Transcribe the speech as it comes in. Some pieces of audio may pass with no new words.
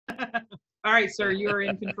All right, sir, you are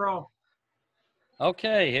in control.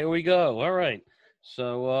 Okay, here we go. All right.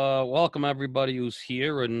 So, welcome everybody who's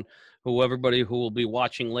here and everybody who will be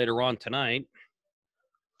watching later on tonight.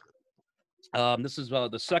 This is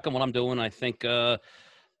the second one I'm doing. I think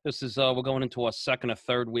this is we're going into our second or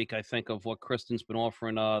third week, I think, of what Kristen's been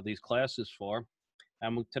offering these classes for.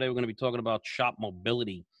 And today we're going to be talking about shop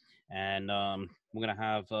mobility, and we're going to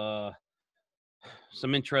have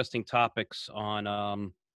some interesting topics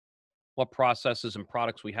on what processes and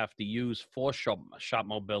products we have to use for shop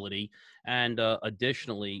mobility, and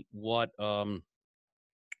additionally, what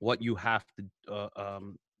you have to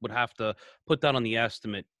would have to put down on the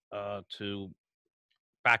estimate to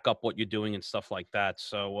back up what you're doing and stuff like that.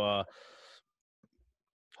 So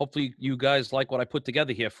hopefully you guys like what I put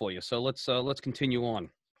together here for you. So let's continue on.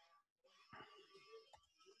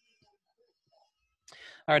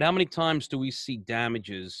 All right, how many times do we see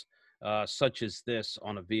damages such as this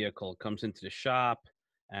on a vehicle? It comes into the shop,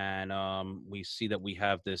 and we see that we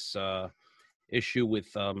have this issue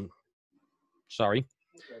with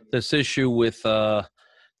this issue with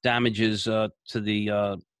damages to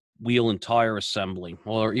the wheel and tire assembly,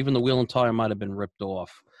 or even the wheel and tire might have been ripped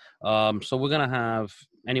off. So we're going to have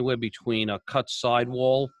anywhere between a cut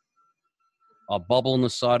sidewall, a bubble in the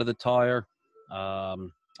side of the tire, a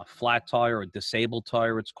flat tire, a disabled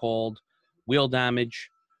tire, it's called, wheel damage,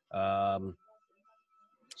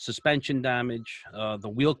 suspension damage. The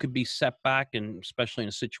wheel could be set back, and especially in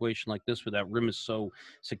a situation like this where that rim is so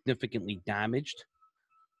significantly damaged.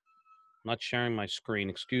 I'm not sharing my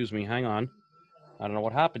screen. Excuse me. Hang on. I don't know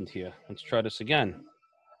what happened here. Let's try this again.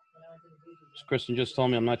 Kristen just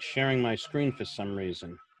told me I'm not sharing my screen for some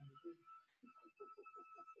reason.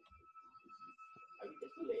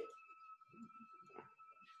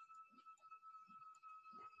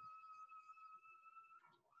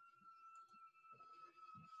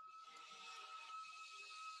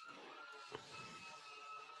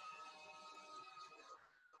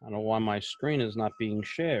 I don't know why my screen is not being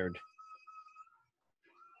shared.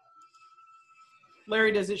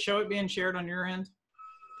 Larry, does it show it being shared on your end?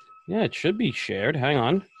 Yeah, it should be shared. Hang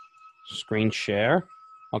on. Screen share.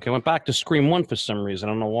 Okay, went back to screen one for some reason.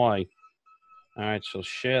 I don't know why. All right, so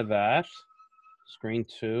share that. Screen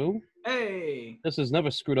two. Hey. This has never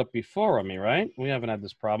screwed up before on me, right? We haven't had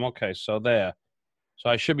this problem. Okay, so there. So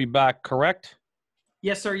I should be back, correct?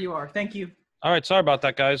 Yes, sir, you are. Thank you. All right, sorry about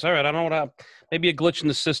that, guys. All right, I don't know what happened. Maybe a glitch in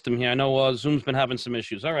the system here. I know Zoom's been having some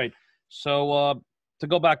issues. All right, so to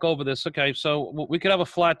go back over this, okay, so we could have a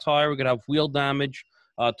flat tire. We could have wheel damage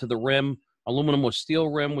to the rim, aluminum or steel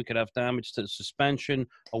rim. We could have damage to the suspension,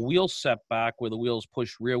 a wheel setback where the wheel is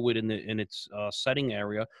pushed rearward in its setting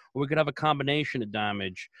area, or we could have a combination of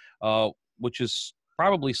damage, which is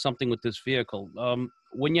probably something with this vehicle.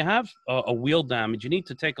 When you have a wheel damage, you need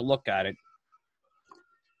to take a look at it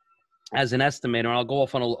as an estimator, and I'll go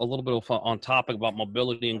off on a little bit on topic about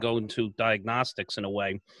mobility and go into diagnostics in a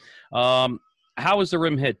way. How is the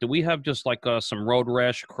rim hit? Do we have just like some road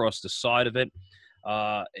rash across the side of it?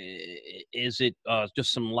 Is it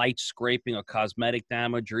just some light scraping or cosmetic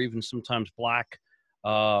damage, or even sometimes black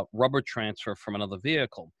rubber transfer from another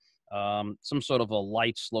vehicle? Some sort of a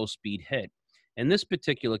light, slow speed hit. In this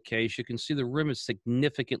particular case, you can see the rim is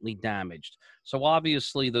significantly damaged. So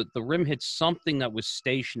obviously the rim hit something that was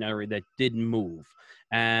stationary that didn't move.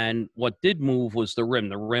 And what did move was the rim.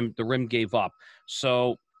 The rim gave up.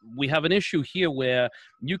 So we have an issue here where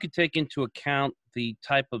you could take into account the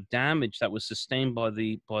type of damage that was sustained by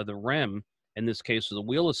the rim. In this case, of the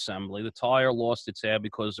wheel assembly, the tire lost its air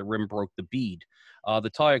because the rim broke the bead. The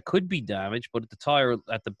tire could be damaged, but the tire,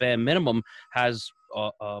 at the bare minimum, has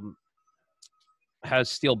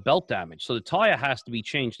steel belt damage. So the tire has to be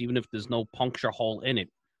changed, even if there's no puncture hole in it.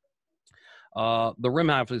 The rim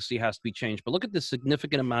obviously has to be changed. But look at the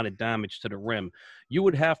significant amount of damage to the rim. You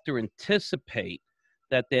would have to anticipate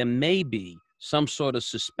that there may be some sort of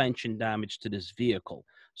suspension damage to this vehicle.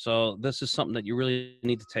 So this is something that you really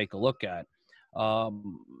need to take a look at.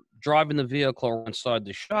 Driving the vehicle inside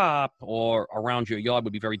the shop or around your yard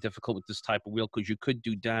would be very difficult with this type of wheel, because you could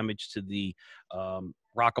do damage to the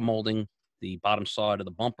rocker molding, the bottom side of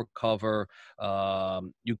the bumper cover.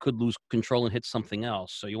 You could lose control and hit something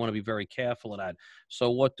else. So you want to be very careful of that.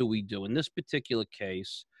 So what do we do? In this particular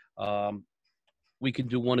case, we can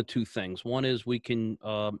do one of two things. One is we can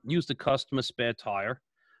use the customer spare tire,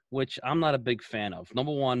 which I'm not a big fan of.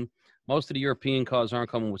 Number one, most of the European cars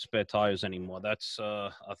aren't coming with spare tires anymore. That's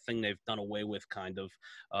a thing they've done away with, kind of.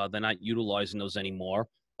 They're not utilizing those anymore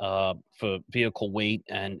for vehicle weight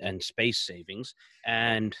and space savings.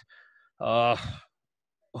 And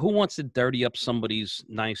who wants to dirty up somebody's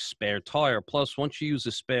nice spare tire? Plus, once you use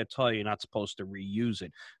a spare tire, you're not supposed to reuse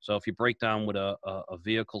it. So if you break down with a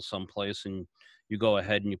vehicle someplace and you go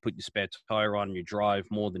ahead and you put your spare tire on and you drive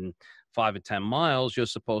more than 5 or 10 miles, you're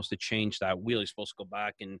supposed to change that wheel. You're supposed to go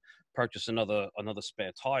back and purchase another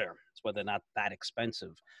spare tire. That's why they're not that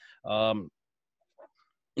expensive.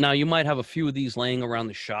 Now, you might have a few of these laying around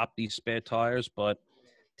the shop, these spare tires, but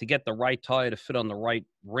to get the right tire to fit on the right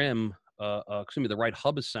rim, the right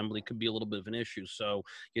hub assembly could be a little bit of an issue. So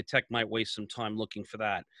your tech might waste some time looking for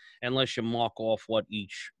that, unless you mark off what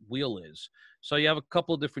each wheel is. So you have a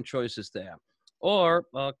couple of different choices there. Or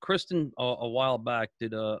Kristen a while back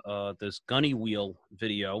did this gunny wheel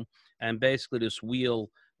video, and basically this wheel.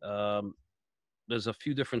 There's a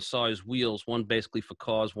few different size wheels, one basically for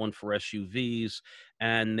cars, one for SUVs,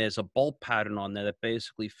 and there's a bolt pattern on there that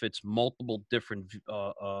basically fits multiple different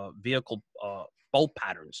vehicle bolt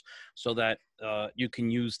patterns, so that you can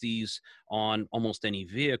use these on almost any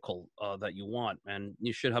vehicle that you want. And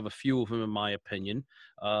you should have a few of them, in my opinion.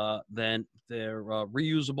 Then they're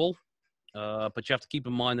reusable, but you have to keep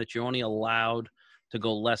in mind that you're only allowed to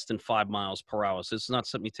go less than 5 miles per hour. So it's not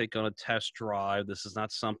something you take on a test drive. This is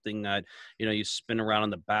not something that, you spin around in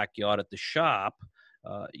the backyard at the shop.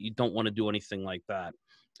 You don't want to do anything like that.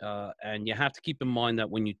 And you have to keep in mind that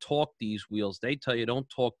when you torque these wheels, they tell you don't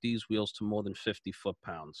torque these wheels to more than 50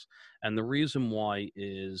 foot-pounds. And the reason why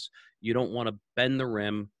is you don't want to bend the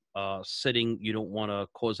rim sitting. You don't want to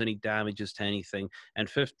cause any damages to anything. And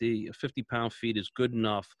 50 pound-feet is good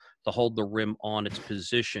enough to hold the rim on its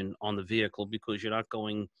position on the vehicle, because you're not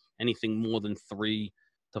going anything more than 3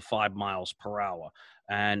 to 5 miles per hour.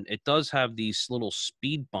 And it does have these little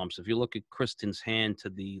speed bumps. If you look at Kristen's hand to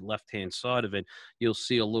the left-hand side of it, you'll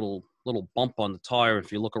see a little bump on the tire.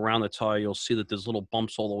 If you look around the tire, you'll see that there's little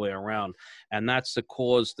bumps all the way around. And that's to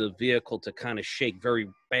cause the vehicle to kind of shake very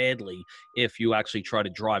badly if you actually try to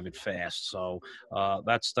drive it fast. So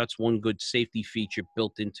that's one good safety feature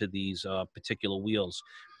built into these particular wheels.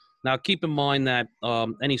 Now, keep in mind that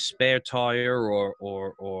any spare tire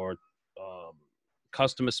or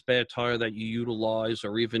customer spare tire that you utilize,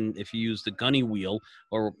 or even if you use the gunny wheel,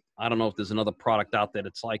 or I don't know if there's another product out there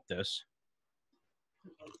that's like this,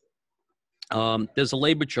 there's a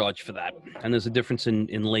labor charge for that, and there's a difference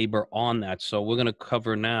in labor on that. So we're going to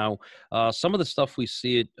cover now some of the stuff we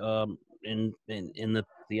see it in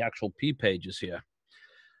the actual P pages here.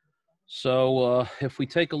 So if we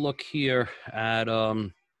take a look here at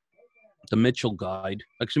the Mitchell guide,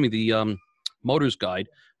 the Motors guide,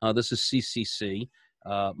 this is CCC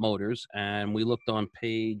Motors, and we looked on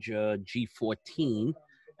page G14,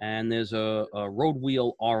 and there's a road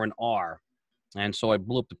wheel R&R. And so I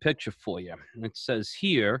blew up the picture for you. And it says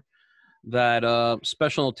here that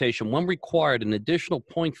special notation, when required, an additional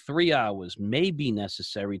 0.3 hours may be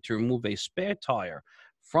necessary to remove a spare tire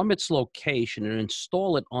from its location and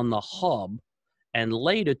install it on the hub, and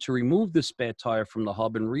later to remove the spare tire from the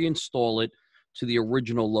hub and reinstall it to the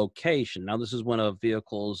original location. Now, this is when a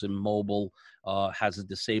vehicle is immobile, has a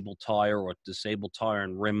disabled tire or disabled tire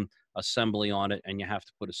and rim assembly on it, and you have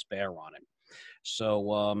to put a spare on it.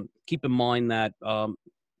 So keep in mind that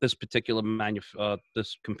this particular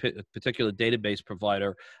particular database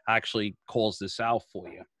provider actually calls this out for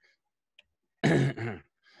you.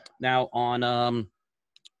 Now, on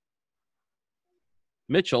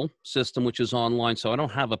Mitchell system, which is online, so I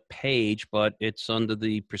don't have a page, but it's under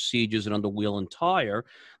the procedures and under wheel and tire.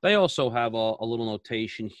 They also have a little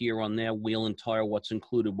notation here on their wheel and tire, what's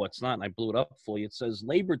included, what's not, and I blew it up for you. It says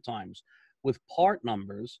labor times with part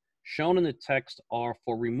numbers shown in the text are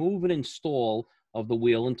for remove and install of the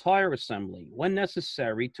wheel and tire assembly. When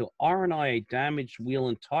necessary, to R&I a damaged wheel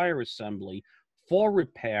and tire assembly for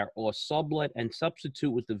repair or sublet and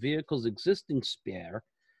substitute with the vehicle's existing spare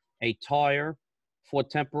a tire for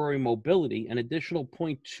temporary mobility, an additional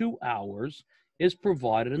 0.2 hours is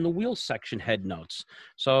provided in the wheel section head notes.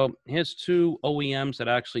 So here's 2 OEMs that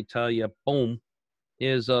actually tell you, boom,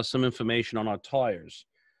 here's some information on our tires.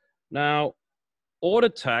 Now,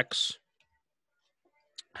 Autotex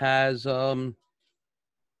has not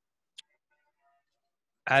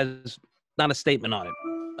a statement on it,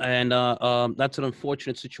 and that's an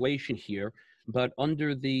unfortunate situation here. But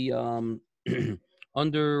under the the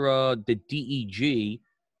DEG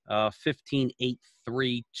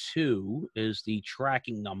 15832 is the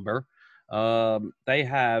tracking number. They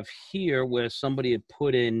have here where somebody had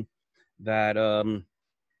put in that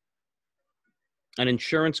an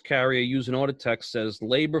insurance carrier using Autotex says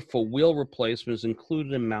labor for wheel replacement is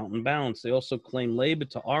included in mountain balance. They also claim labor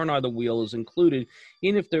to R&R the wheel is included,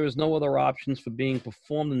 even if there is no other options for being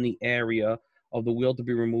performed in the area of the wheel to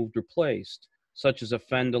be removed, replaced. such as a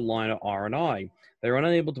fender, liner, R&I. They are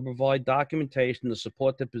unable to provide documentation to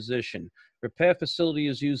support their position. Repair facility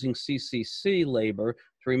is using CCC labor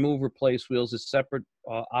to remove, replace wheels as separate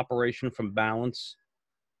operation from balance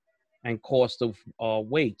and cost of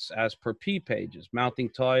weights as per P pages. Mounting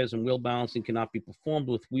tires and wheel balancing cannot be performed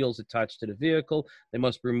with wheels attached to the vehicle. They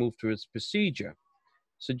must be removed through its procedure.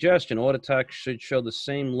 Suggestion, auto tax should show the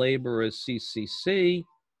same labor as CCC.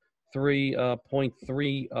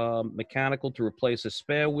 3.3 mechanical to replace a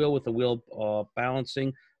spare wheel with a wheel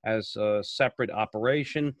balancing as a separate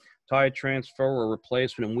operation. Tire transfer or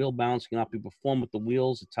replacement and wheel balancing cannot be performed with the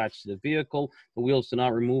wheels attached to the vehicle. The wheels do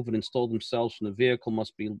not remove and install themselves from the vehicle,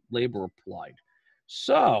 must be labor applied.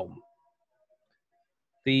 So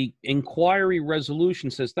the inquiry resolution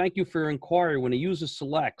says, thank you for your inquiry. When a user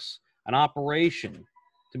selects an operation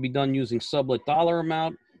to be done using sublet dollar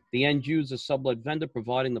amount, the end user sublet vendor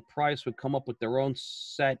providing the price would come up with their own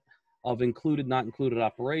set of included, not included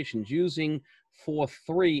operations. Using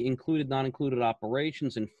 4.3 included, not included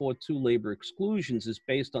operations and 4.2 labor exclusions is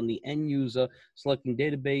based on the end user selecting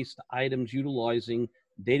database items utilizing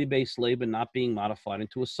database labor not being modified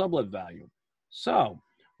into a sublet value. So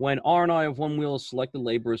when R&I of one wheel is selected,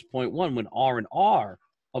 labor is 0.1. When R&R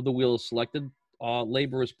of the wheel is selected,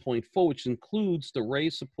 labor is 0.4, which includes the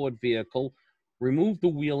raised support vehicle. Remove the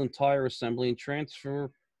wheel and tire assembly and transfer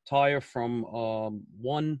tire from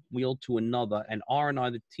one wheel to another, and R&I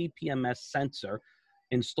the TPMS sensor,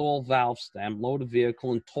 install valve stem, load the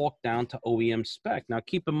vehicle, and torque down to OEM spec. Now,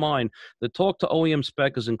 keep in mind, the torque to OEM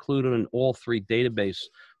spec is included in all three database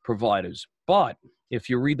providers. But if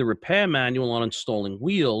you read the repair manual on installing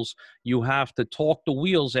wheels, you have to torque the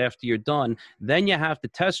wheels after you're done. Then you have to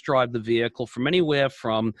test drive the vehicle from anywhere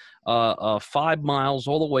from 5 miles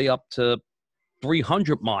all the way up to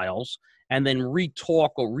 300 miles, and then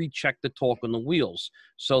re-torque or recheck the torque on the wheels.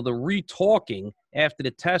 So the re-torquing after the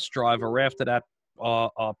test drive or after that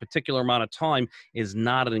particular amount of time is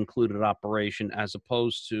not an included operation, as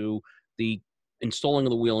opposed to the installing of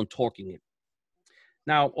the wheel and torquing it.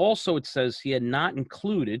 Now, also it says here, not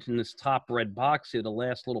included in this top red box here, the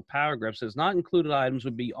last little paragraph says, not included items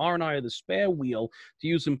would be R&I of the spare wheel to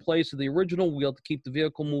use in place of the original wheel to keep the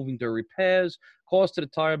vehicle moving during repairs, cost of the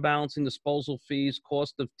tire balancing, disposal fees,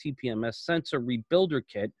 cost of TPMS sensor, rebuilder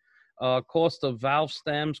kit, cost of valve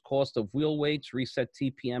stems, cost of wheel weights, reset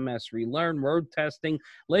TPMS, relearn, road testing,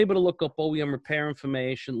 labor to look up OEM repair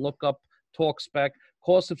information, look up torque spec,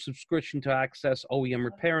 cost of subscription to access OEM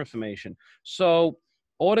repair information. So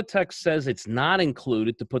Autotex says it's not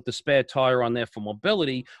included to put the spare tire on there for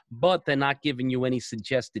mobility, but they're not giving you any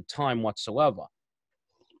suggested time whatsoever.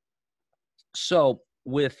 So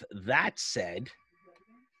with that said,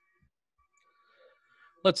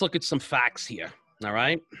 let's look at some facts here, all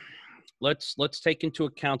right? Let's take into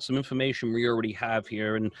account some information we already have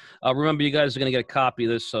here. And remember, you guys are going to get a copy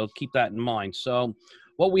of this, so keep that in mind. So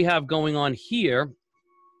what we have going on here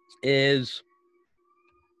is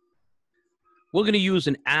we're going to use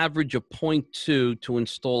an average of 0.2 to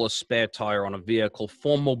install a spare tire on a vehicle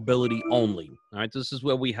for mobility only. All right, this is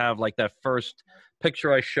where we have like that first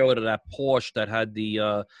picture I showed of that Porsche that had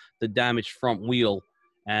the damaged front wheel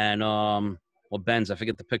and well, Benz, I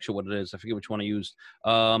forget the picture what it is. I forget which one I used.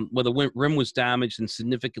 Where the rim was damaged and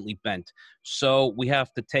significantly bent. So we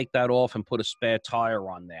have to take that off and put a spare tire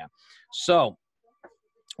on there. So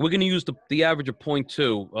we're going to use the average of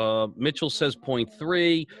 0.2. Mitchell says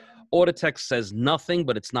 0.3. Autotex says nothing,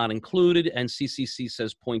 but it's not included, and CCC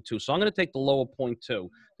says 0.2. So I'm going to take the lower 0.2 to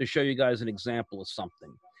show you guys an example of something.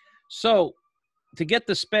 So to get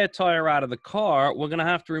the spare tire out of the car, we're going to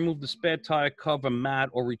have to remove the spare tire cover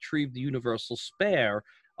mat or retrieve the universal spare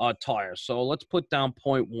tire. So let's put down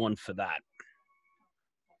 0.1 for that.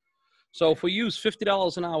 So if we use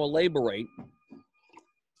 $50 an hour labor rate,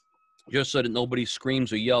 just so that nobody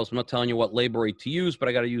screams or yells, I'm not telling you what labor rate to use, but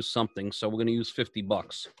I got to use something. So we're going to use 50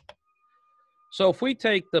 bucks. So if we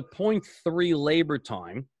take the 0.3 labor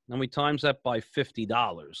time and we times that by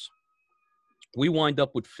 $50, we wind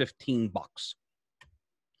up with 15 bucks.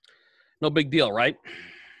 No big deal, right?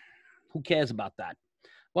 Who cares about that?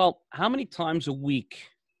 Well, how many times a week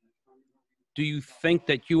do you think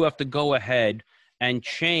that you have to go ahead and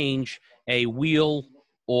change a wheel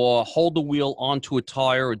or hold the wheel onto a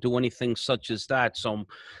tire or do anything such as that? So,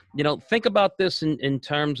 you know, think about this in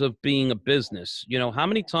terms of being a business. You know, how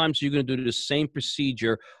many times are you going to do the same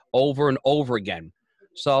procedure over and over again?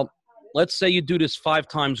 So let's say you do this 5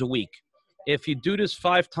 times a week. If you do this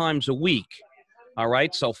 5 times a week, all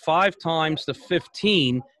right, so 5 times the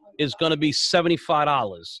 15 is going to be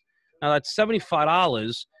 $75. Now that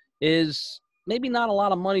 $75 is maybe not a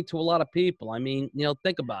lot of money to a lot of people. I mean,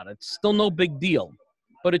 think about it. It's still no big deal,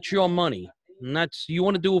 but it's your money. And you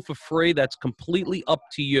want to do it for free. That's completely up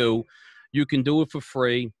to you. You can do it for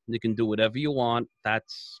free. You can do whatever you want.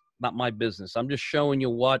 That's not my business. I'm just showing you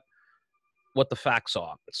what the facts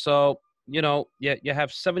are. So, you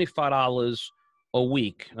have $75 a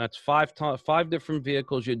week. That's five different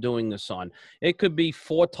vehicles you're doing this on. It could be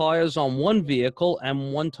 4 tires on one vehicle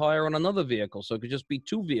and 1 tire on another vehicle. So it could just be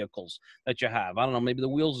 2 vehicles that you have. I don't know, maybe the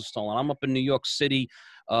wheels are stolen. I'm up in New York City,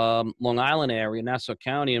 Long Island area, Nassau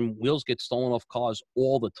County, and wheels get stolen off cars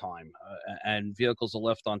all the time. And vehicles are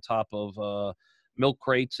left on top of milk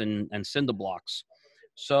crates and cinder blocks.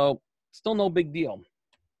 So still no big deal.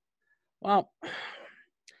 Well,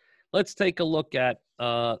 let's take a look at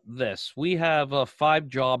this. We have 5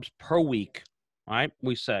 jobs per week. All right,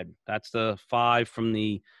 we said that's the 5 from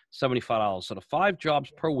the $75. So the 5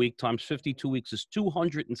 jobs per week times 52 weeks is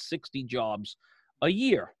 260 jobs a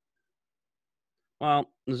year.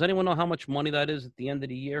 Well, does anyone know how much money that is at the end of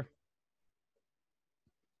the year?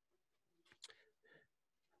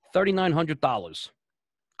 $3,900.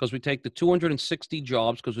 Because we take the 260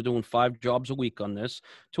 jobs, because we're doing 5 jobs a week on this,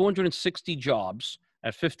 260 jobs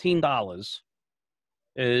at $15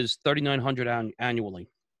 is $3,900 annually.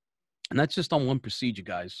 And that's just on one procedure,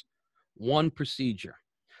 guys. One procedure.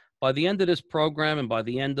 By the end of this program and by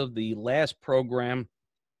the end of the last program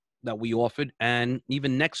that we offered, and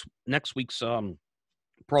even next week's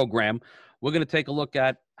program, we're going to take a look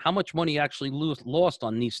at how much money you actually lost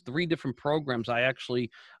on these 3 different programs I actually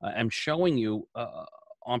am showing you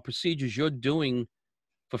on procedures you're doing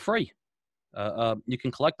for free. You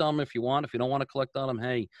can collect on them if you want. If you don't want to collect on them,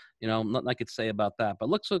 hey, nothing I could say about that. But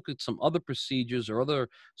let's look at some other procedures or other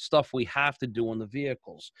stuff we have to do on the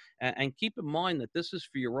vehicles. And keep in mind that this is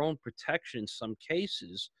for your own protection in some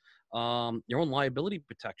cases, your own liability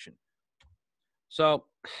protection. So,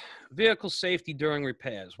 vehicle safety during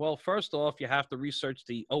repairs. Well, first off, you have to research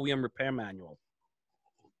the OEM repair manual.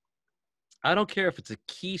 I don't care if it's a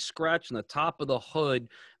key scratch in the top of the hood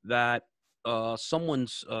that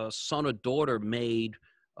someone's son or daughter made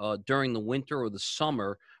during the winter or the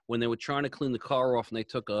summer when they were trying to clean the car off and they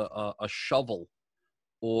took a shovel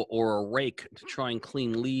or a rake to try and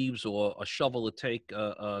clean leaves or a shovel to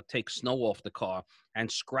take snow off the car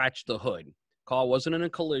and scratch the hood. Car wasn't in a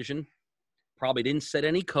collision, probably didn't set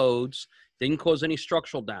any codes, didn't cause any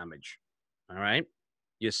structural damage. All right.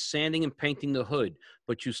 You're sanding and painting the hood,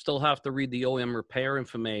 but you still have to read the OEM repair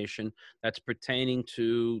information that's pertaining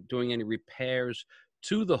to doing any repairs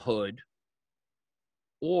to the hood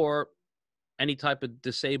or any type of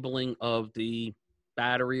disabling of the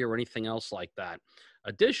battery or anything else like that.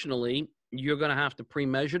 Additionally, you're going to have to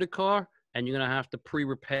pre-measure the car and you're going to have to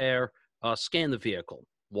pre-repair, scan the vehicle.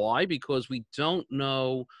 Why? Because we don't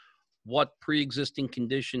know what pre-existing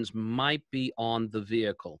conditions might be on the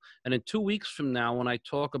vehicle. And in 2 weeks from now, when I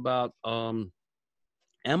talk about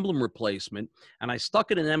emblem replacement, and I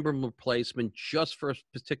stuck in an emblem replacement just for a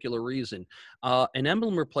particular reason. An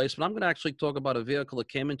emblem replacement, I'm going to actually talk about a vehicle that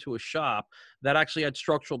came into a shop that actually had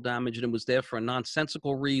structural damage and it was there for a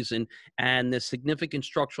nonsensical reason, and there's significant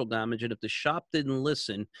structural damage. And if the shop didn't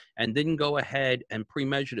listen and didn't go ahead and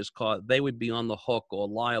pre-measure this car, they would be on the hook or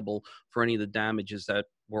liable for any of the damages that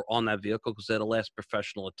were on that vehicle because they're the last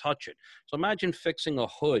professional to touch it. So imagine fixing a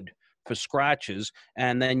hood for scratches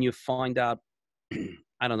and then you find out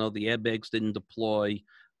I don't know, the airbags didn't deploy.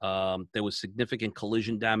 There was significant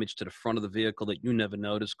collision damage to the front of the vehicle that you never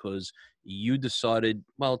noticed because you decided,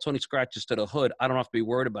 well, it's only scratches to the hood. I don't have to be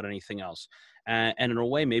worried about anything else. And in a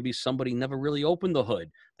way, maybe somebody never really opened the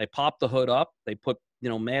hood. They popped the hood up. They put,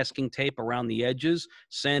 masking tape around the edges,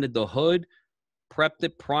 sanded the hood, prepped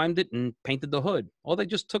it, primed it, and painted the hood. Or they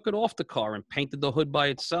just took it off the car and painted the hood by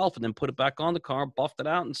itself and then put it back on the car, buffed it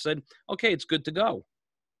out, and said, okay, it's good to go.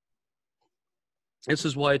 This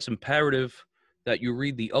is why it's imperative that you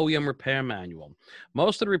read the OEM repair manual.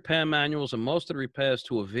 Most of the repair manuals and most of the repairs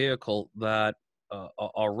to a vehicle that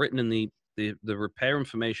are written in the repair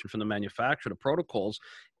information from the manufacturer, the protocols,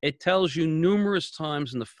 it tells you numerous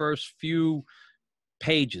times in the first few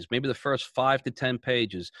pages, maybe the first 5 to 10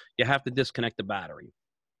 pages, you have to disconnect the battery.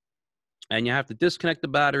 And you have to disconnect the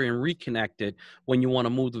battery and reconnect it when you want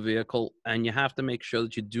to move the vehicle. And you have to make sure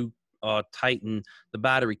that you do tighten the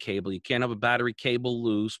battery cable. You can't have a battery cable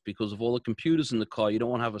loose because of all the computers in the car. You don't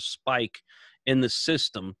want to have a spike in the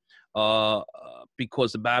system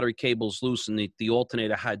because the battery cable's loose and the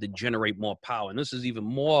alternator had to generate more power. And this is even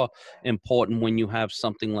more important when you have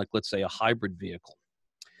something like, let's say, a hybrid vehicle.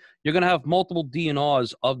 You're going to have multiple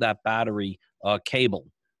DNRs of that battery cable.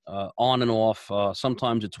 on and off.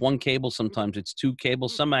 Sometimes it's one cable, sometimes it's two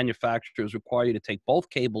cables. Some manufacturers require you to take both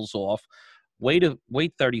cables off, wait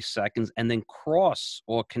 30 seconds, and then cross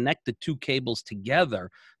or connect the two cables together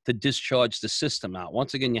to discharge the system out.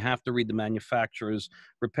 Once again, you have to read the manufacturer's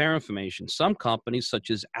repair information. Some companies, such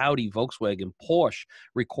as Audi, Volkswagen, Porsche,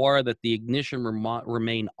 require that the ignition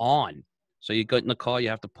remain on. So you get in the car, you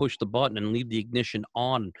have to push the button and leave the ignition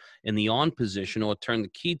on in the on position, or turn the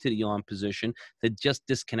key to the on position to just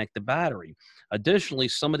disconnect the battery. Additionally,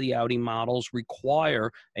 some of the Audi models require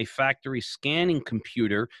a factory scanning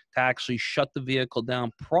computer to actually shut the vehicle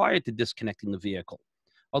down prior to disconnecting the vehicle.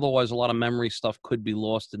 Otherwise, a lot of memory stuff could be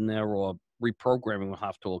lost in there, or reprogramming will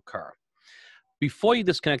have to occur. Before you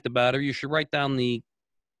disconnect the battery, you should write down the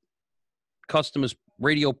customer's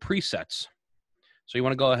radio presets. So you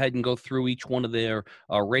want to go ahead and go through each one of their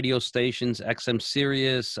radio stations, XM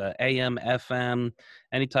Sirius, AM, FM,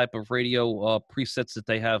 any type of radio presets that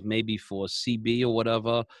they have, maybe for CB or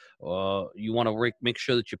whatever. You want to make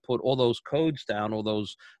sure that you put all those codes down, all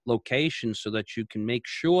those locations, so that you can make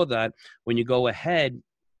sure that when you go ahead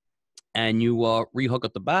and you rehook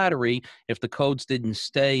up the battery, if the codes didn't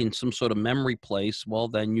stay in some sort of memory place, well,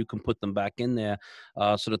 then you can put them back in there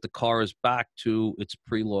so that the car is back to its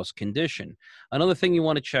pre-loss condition. Another thing you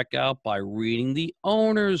want to check out by reading the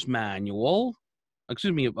owner's manual,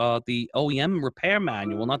 the OEM repair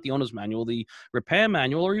manual, not the owner's manual, the repair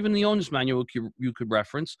manual, or even the owner's manual you could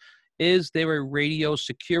reference, is there a radio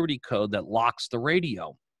security code that locks the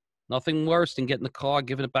radio? Nothing worse than getting the car,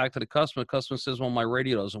 giving it back to the customer. The customer says, well, my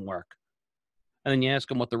radio doesn't work. And then you ask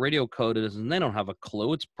them what the radio code is, and they don't have a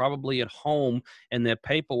clue. It's probably at home in their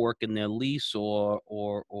paperwork, in their lease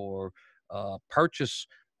or purchase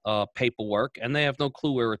paperwork, and they have no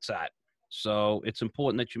clue where it's at. So it's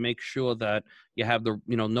important that you make sure that you have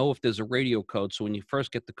know if there's a radio code. So when you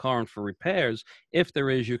first get the car in for repairs, if there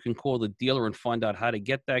is, you can call the dealer and find out how to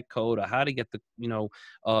get that code, or how to get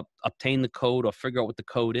obtain the code, or figure out what the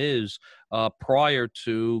code is prior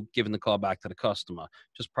to giving the car back to the customer.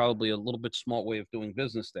 Just probably a little bit smart way of doing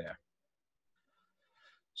business there.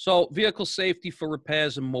 So vehicle safety for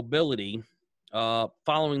repairs and mobility,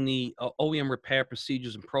 following the OEM repair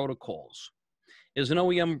procedures and protocols. Is an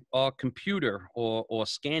OEM computer or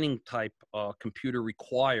scanning type computer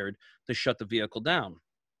required to shut the vehicle down?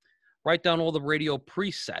 Write down all the radio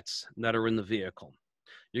presets that are in the vehicle.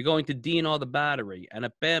 You're going to DNR the battery, and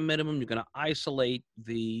at bare minimum, you're going to isolate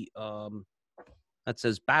the that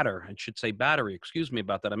says batter. It should say battery. Excuse me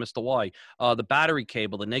about that. I missed the Y. The battery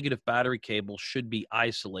cable, the negative battery cable, should be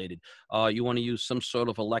isolated. You want to use some sort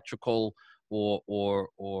of electrical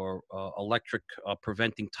or electric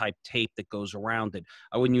preventing type tape that goes around it.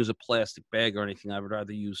 I wouldn't use a plastic bag or anything. I would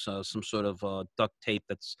rather use some sort of duct tape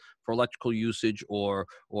that's for electrical usage, or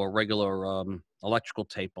regular electrical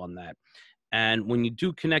tape on that. And when you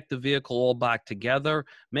do connect the vehicle all back together,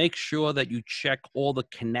 make sure that you check all the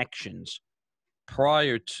connections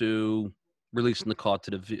prior to releasing the car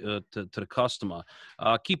to the customer.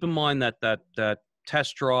 Keep in mind that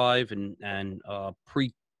test drive and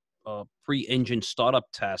pre-engine startup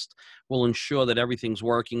test will ensure that everything's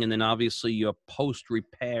working, and then obviously your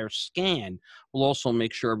post-repair scan will also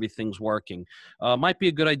make sure everything's working. Might be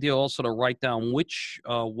a good idea also to write down which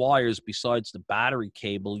wires besides the battery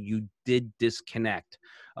cable you did disconnect.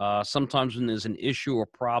 Sometimes when there's an issue or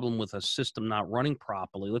problem with a system not running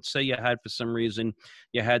properly, let's say you had, for some reason,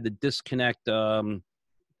 you had to disconnect the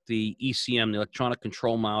ECM, the electronic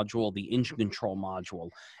control module, the engine control module,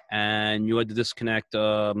 and you had to disconnect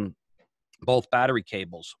both battery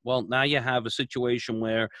cables. Well, now you have a situation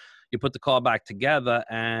where you put the car back together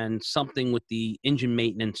and something with the engine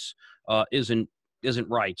maintenance isn't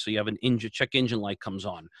right. So you have an check engine light comes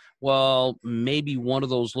on. Well, maybe one of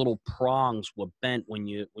those little prongs were bent when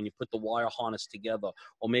you put the wire harness together,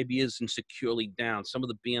 or maybe isn't securely down. Some of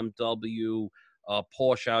the BMW,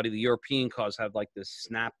 Porsche, Audi, the European cars have like this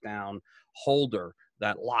snap down holder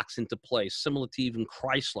that locks into place. Similar to even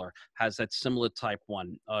Chrysler has that similar type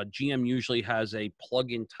one. GM usually has a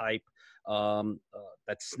plug-in type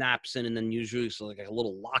that snaps in, and then usually it's like a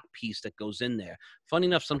little lock piece that goes in there. Funny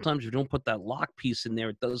enough, sometimes if you don't put that lock piece in there,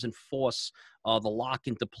 it doesn't force the lock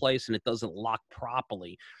into place, and it doesn't lock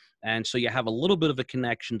properly. And so you have a little bit of a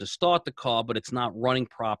connection to start the car, but it's not running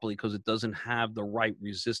properly because it doesn't have the right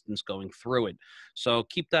resistance going through it. So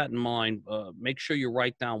keep that in mind. Make sure you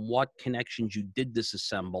write down what connections you did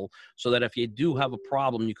disassemble, so that if you do have a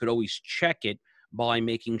problem, you could always check it by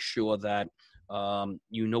making sure that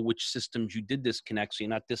you know which systems you did disconnect, so you're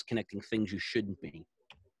not disconnecting things you shouldn't be.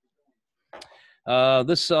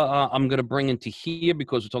 I'm going to bring into here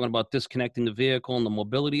because we're talking about disconnecting the vehicle and the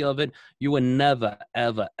mobility of it. You are never,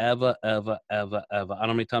 ever, ever, ever, ever, ever. I don't know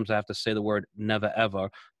how many times I have to say the word never, ever,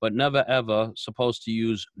 but never, ever supposed to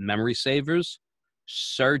use memory savers,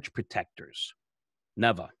 surge protectors.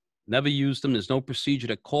 Never. Never use them. There's no procedure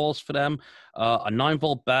that calls for them. A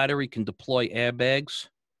 9-volt battery can deploy airbags.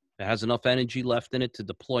 It has enough energy left in it to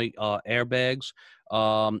deploy airbags.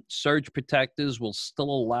 Surge protectors will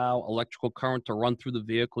still allow electrical current to run through the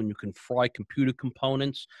vehicle, and you can fry computer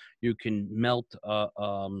components. You can melt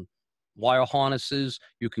wire harnesses.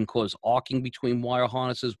 You can cause arcing between wire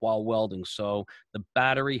harnesses while welding. So the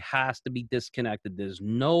battery has to be disconnected. There's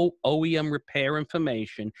no OEM repair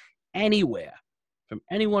information anywhere from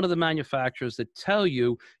any one of the manufacturers that tell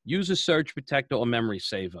you use a surge protector or memory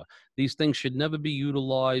saver. These things should never be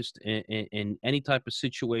utilized in any type of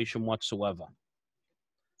situation whatsoever.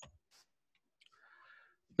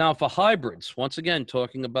 Now, for hybrids, once again,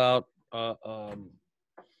 talking about OEM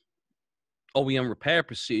repair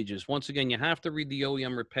procedures, once again, you have to read the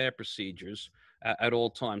OEM repair procedures at all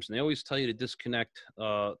times. And they always tell you to disconnect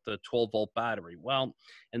the 12-volt battery. Well,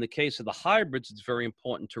 in the case of the hybrids, it's very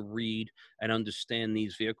important to read and understand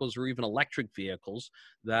these vehicles, or even electric vehicles,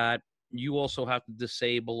 that you also have to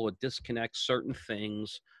disable or disconnect certain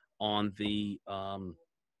things on the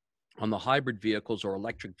hybrid vehicles or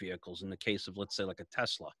electric vehicles, in the case of, let's say, like a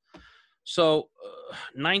Tesla. So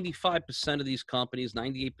 95% of these companies,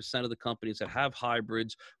 98% of the companies that have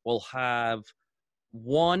hybrids will have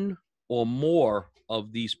one or more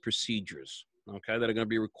of these procedures, okay, that are going to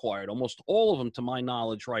be required. Almost all of them, to my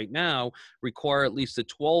knowledge right now, require at least a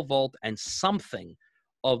 12-volt and something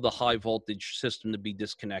of the high voltage system to be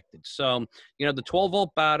disconnected. So, you know, the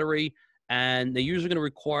 12-volt battery, and they're usually going to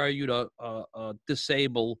require you to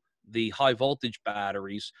disable the high voltage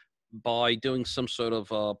batteries by doing some sort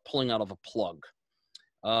of pulling out of a plug.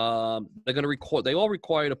 They're going to record. They all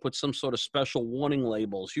require to put some sort of special warning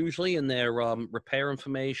labels, usually in their repair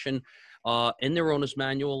information, in their owner's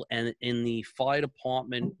manual, and in the fire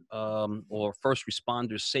department or first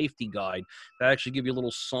responders safety guide. That actually give you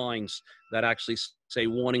little signs that actually say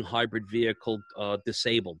 "warning: hybrid vehicle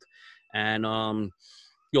disabled," and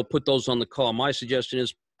you'll put those on the car. My suggestion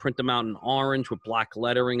is print them out in orange with black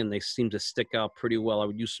lettering, and they seem to stick out pretty well. I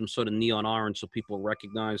would use some sort of neon orange so people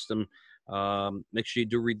recognize them. Make sure you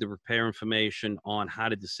do read the repair information on how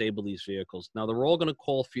to disable these vehicles. Now, they're all going to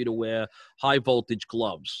call for you to wear high voltage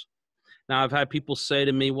gloves. Now, I've had people say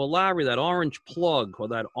to me, well, Larry, that orange plug or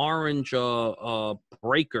that orange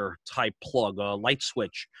breaker type plug, light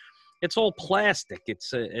switch, it's all plastic.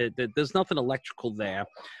 There's nothing electrical there.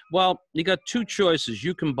 Well, you got two choices.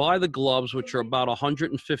 You can buy the gloves, which are about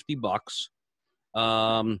 $150,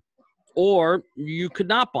 or you could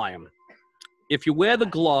not buy them. If you wear the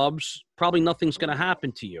gloves, probably nothing's going to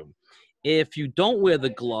happen to you. If you don't wear the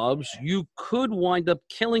gloves, you could wind up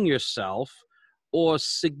killing yourself or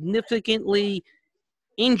significantly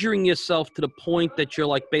injuring yourself to the point that you're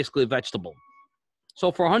like basically a vegetable. So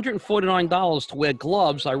for $149 to wear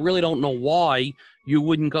gloves, I really don't know why you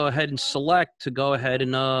wouldn't go ahead and select to go ahead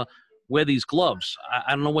and wear these gloves.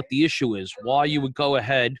 I don't know what the issue is, why you would go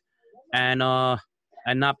ahead and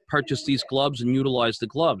not purchase these gloves and utilize the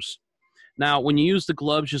gloves. Now, when you use the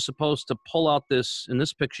gloves, you're supposed to pull out this, in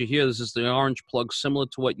this picture here, this is the orange plug, similar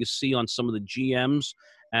to what you see on some of the GMs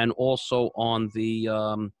and also on the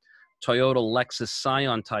Toyota Lexus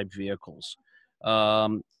Scion type vehicles.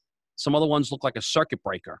 Some other ones look like a circuit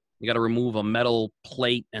breaker. You got to remove a metal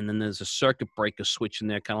plate, and then there's a circuit breaker switch in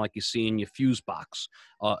there, kind of like you see in your fuse box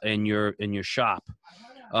in your shop.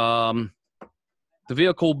 The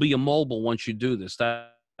vehicle will be immobile once you do this.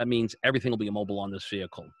 That means everything will be immobile on this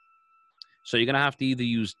vehicle. So you're going to have to either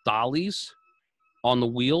use dollies on the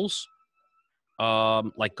wheels,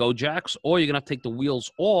 like Go Jacks, or you're going to have to take the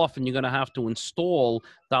wheels off, and you're going to have to install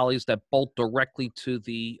dollies that bolt directly to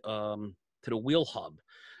the wheel hub.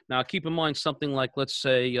 Now, keep in mind something like, let's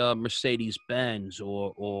say, Mercedes-Benz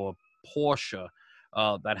or Porsche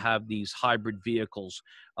that have these hybrid vehicles.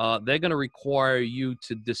 They're going to require you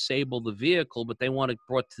to disable the vehicle, but they want it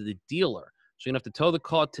brought to the dealer. So you're going to have to tow the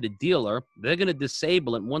car to the dealer. They're going to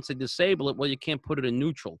disable it. Once they disable it, well, you can't put it in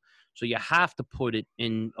neutral. So you have to put it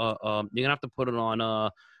in, you're going to have to put it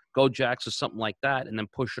on Go Jacks or something like that, and then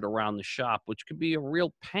push it around the shop, which could be a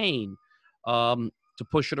real pain to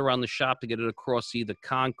push it around the shop to get it across either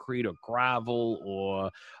concrete or gravel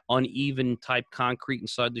or uneven type concrete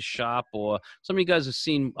inside the shop. Or some of you guys have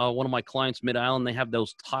seen one of my clients, Mid-Island, they have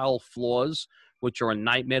those tile floors, which are a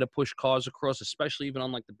nightmare to push cars across, especially even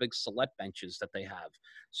on like the big select benches that they have.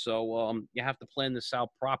 So you have to plan this out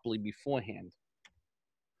properly beforehand.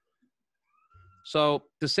 So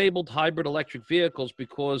disabled hybrid electric vehicles,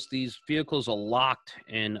 because these vehicles are locked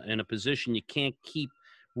in a position you can't keep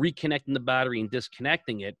reconnecting the battery and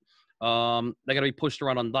disconnecting it. They got to be pushed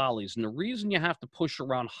around on dollies. And the reason you have to push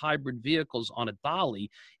around hybrid vehicles on a dolly,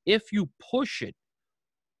 if you push it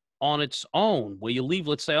on its own, where you leave,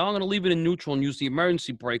 let's say, oh, I'm going to leave it in neutral and use the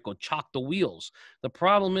emergency brake or chock the wheels. The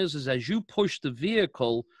problem is as you push the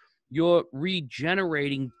vehicle, you're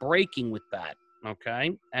regenerating braking with that.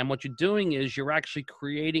 Okay. And what you're doing is you're actually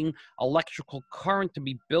creating electrical current to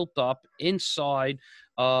be built up inside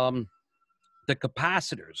the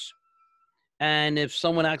capacitors. And if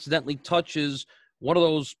someone accidentally touches one of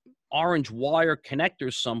those orange wire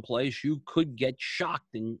connectors someplace, you could get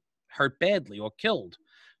shocked and hurt badly or killed.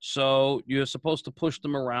 So you're supposed to push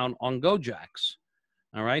them around on go jacks.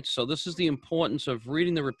 All right. So this is the importance of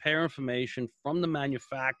reading the repair information from the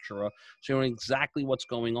manufacturer, so you know exactly what's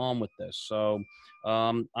going on with this. So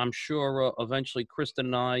I'm sure eventually Kristen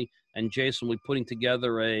and I and Jason will be putting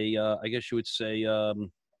together I guess you would say, a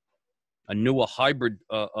newer hybrid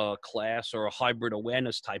class or a hybrid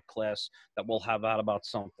awareness type class that we'll have out about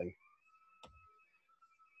something.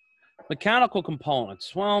 Mechanical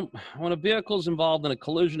components. Well, when a vehicle is involved in a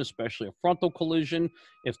collision, especially a frontal collision,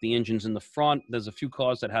 if the engine's in the front, there's a few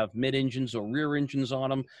cars that have mid-engines or rear engines on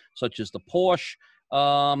them, such as the Porsche,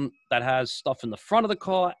 that has stuff in the front of the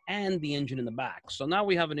car and the engine in the back. So now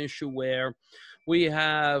we have an issue where we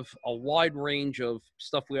have a wide range of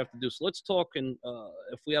stuff we have to do. So let's talk,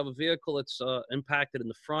 if we have a vehicle that's impacted in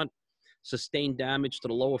the front, sustained damage to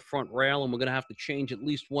the lower front rail, and we're going to have to change at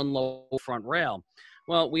least one lower front rail.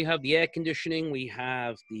 Well, we have the air conditioning, we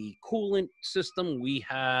have the coolant system, we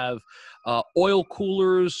have oil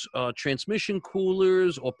coolers, transmission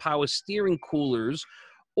coolers, or power steering coolers,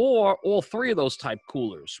 or all three of those type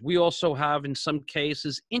coolers. We also have, in some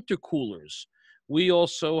cases, intercoolers. We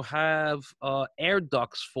also have air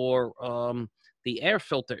ducts for the air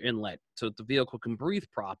filter inlet so that the vehicle can breathe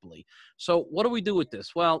properly. So what do we do with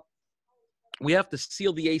this? Well, we have to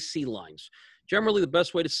seal the AC lines. Generally, the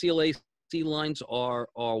best way to seal AC lines are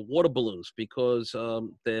water balloons, because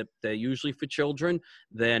they're usually for children.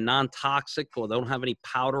 They're non-toxic, or they don't have any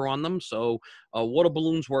powder on them. So water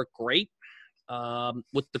balloons work great.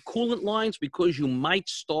 With the coolant lines, because you might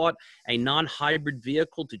start a non-hybrid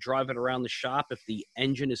vehicle to drive it around the shop if the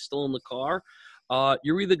engine is still in the car,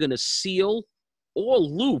 you're either going to seal or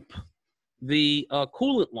loop the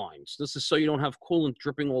coolant lines. This is so you don't have coolant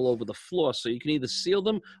dripping all over the floor. So you can either seal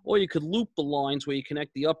them, or you could loop the lines where you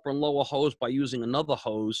connect the upper and lower hose by using another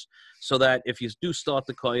hose, so that if you do start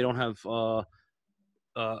the car, you don't have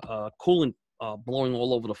coolant blowing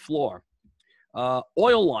all over the floor.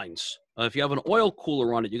 Oil lines. If you have an oil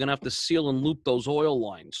cooler on it, you're going to have to seal and loop those oil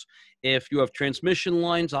lines. If you have transmission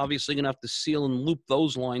lines, obviously you're going to have to seal and loop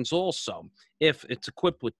those lines also, if it's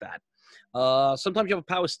equipped with that. Sometimes you have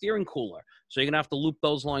a power steering cooler, so you're going to have to loop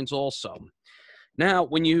those lines also. Now,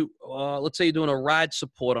 when you, let's say you're doing a rad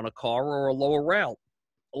support on a car or a lower rail,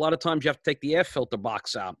 a lot of times you have to take the air filter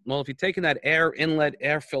box out. Well, if you're taking that air inlet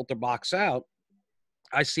air filter box out,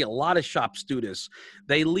 I see a lot of shops do this.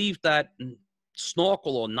 They leave that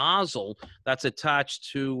snorkel or nozzle that's attached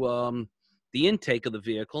to the intake of the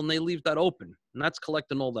vehicle, and they leave that open. And that's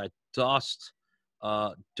collecting all that dust,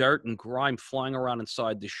 dirt, and grime flying around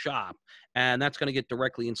inside the shop. And that's going to get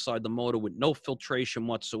directly inside the motor with no filtration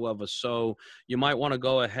whatsoever. So you might want to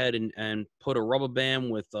go ahead and put a rubber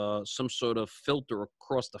band with some sort of filter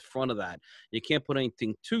across the front of that. You can't put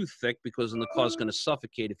anything too thick, because then the car's going to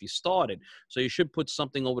suffocate if you start it. So you should put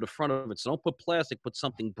something over the front of it. So don't put plastic, put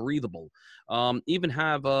something breathable. Even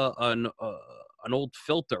have an old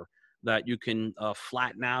filter that you can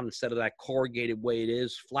flatten out instead of that corrugated way it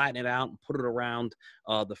is. Flatten it out and put it around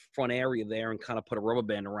the front area there, and kind of put a rubber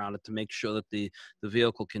band around it to make sure that the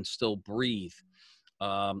vehicle can still breathe.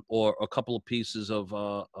 Or a couple of pieces of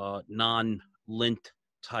non-lint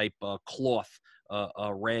type cloth,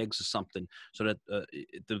 rags or something, so that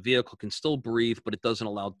the vehicle can still breathe, but it doesn't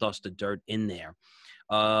allow dust or dirt in there.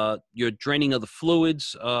 Your draining of the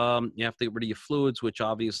fluids, you have to get rid of your fluids, which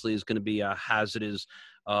obviously is going to be a hazardous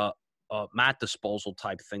mat disposal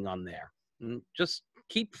type thing on there. And just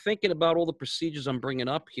keep thinking about all the procedures I'm bringing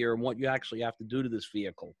up here and what you actually have to do to this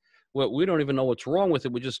vehicle. Well, we don't even know what's wrong with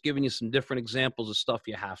it. We're just giving you some different examples of stuff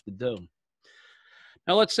you have to do.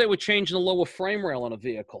 Now, let's say we're changing the lower frame rail on a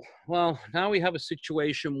vehicle. Well, now we have a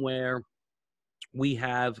situation where we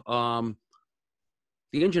have the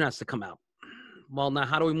engine has to come out. Well, now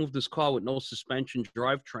how do we move this car with no suspension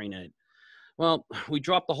drivetrain in it? Well, we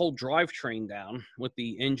dropped the whole drivetrain down with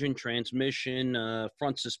the engine, transmission,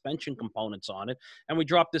 front suspension components on it, and we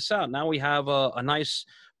dropped this out. Now we have a nice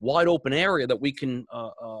wide open area that we can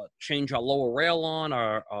change our lower rail on,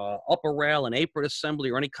 our upper rail and apron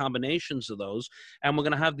assembly, or any combinations of those. And we're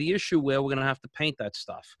going to have the issue where we're going to have to paint that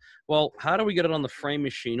stuff. Well, how do we get it on the frame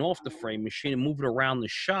machine, off the frame machine, and move it around the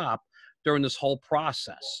shop during this whole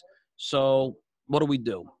process? So what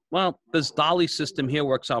do? Well, this dolly system here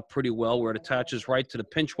works out pretty well where it attaches right to the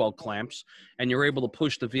pinch weld clamps and you're able to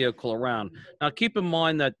push the vehicle around. Now, keep in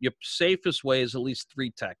mind that your safest way is at least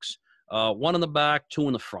 3 techs, one in the back, 2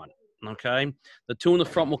 in the front. Okay, the 2 in the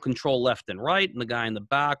front will control left and right, and the guy in the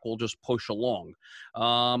back will just push along.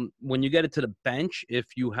 When you get it to the bench,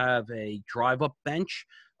 if you have a drive-up bench,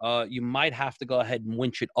 you might have to go ahead and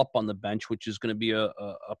winch it up on the bench, which is going to be a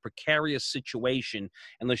precarious situation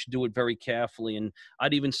unless you do it very carefully. And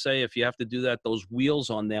I'd even say if you have to do that, those wheels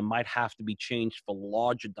on there might have to be changed for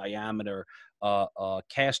larger diameter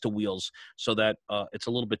caster wheels so that it's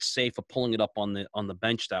a little bit safer pulling it up on the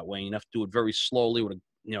bench that way. You have to do it very slowly with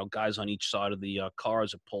guys on each side of the car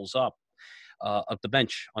as it pulls up the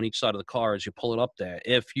bench on each side of the car as you pull it up there.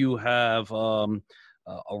 If you have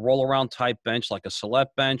a roll around type bench like a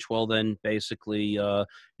select bench, well then basically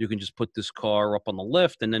you can just put this car up on the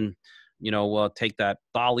lift and then take that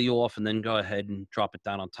dolly off and then go ahead and drop it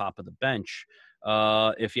down on top of the bench.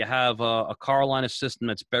 If you have a car liner system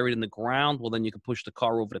that's buried in the ground, well then you can push the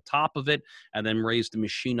car over the top of it and then raise the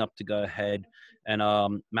machine up to go ahead and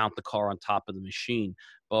mount the car on top of the machine.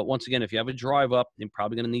 But once again, if you have a drive up, you're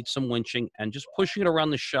probably going to need some winching, and just pushing it around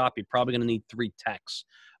the shop, you're probably going to need 3 techs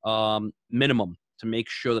minimum to make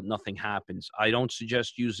sure that nothing happens. I don't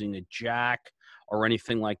suggest using a jack or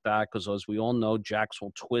anything like that because, as we all know, jacks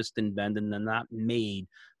will twist and bend, and they're not made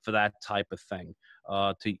for that type of thing,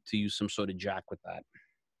 to use some sort of jack with that.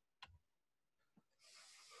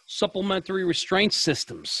 Supplementary restraint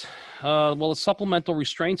systems. Well, the supplemental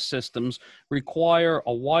restraint systems require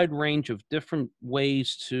a wide range of different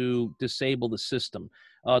ways to disable the system.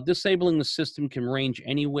 Disabling the system can range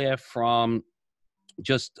anywhere from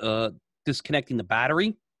just disconnecting the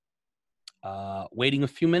battery, waiting a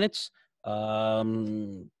few minutes,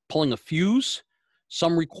 pulling a fuse.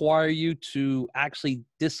 Some require you to actually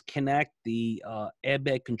disconnect the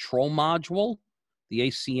airbag control module, the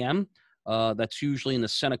ACM. That's usually in the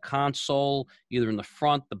center console, either in the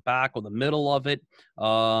front, the back, or the middle of it.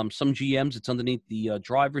 Some GMs, it's underneath the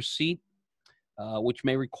driver's seat, which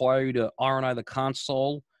may require you to RNI the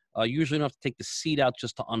console. Usually you don't have to take the seat out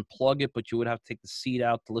just to unplug it, but you would have to take the seat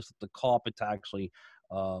out to lift up the carpet to actually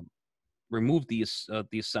remove the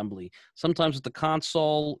assembly. Sometimes with the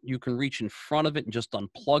console, you can reach in front of it and just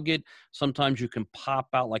unplug it. Sometimes you can pop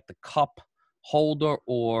out like the cup holder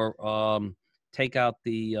or take out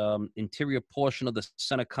the interior portion of the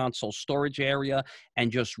center console storage area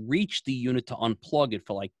and just reach the unit to unplug it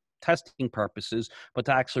for like testing purposes, but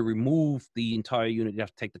to actually remove the entire unit, you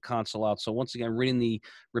have to take the console out. So once again, reading the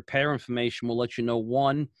repair information will let you know,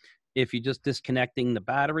 one, if you're just disconnecting the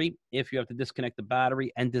battery, if you have to disconnect the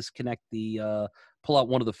battery and disconnect the, pull out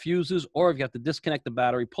one of the fuses, or if you have to disconnect the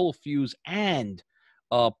battery, pull a fuse, and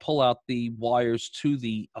pull out the wires to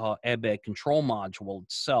the airbag control module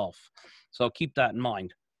itself. So keep that in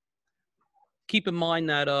mind. Keep in mind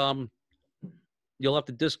that you'll have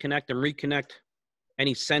to disconnect and reconnect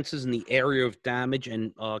any sensors in the area of damage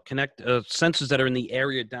and connect sensors that are in the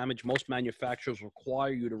area of damage. Most manufacturers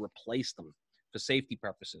require you to replace them for safety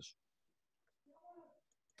purposes.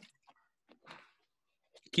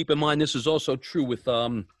 Keep in mind, this is also true with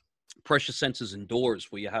pressure sensors in doors,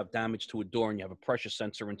 where you have damage to a door and you have a pressure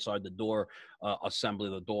sensor inside the door assembly,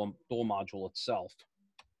 the door module itself.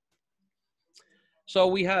 So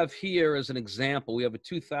we have here as an example, we have a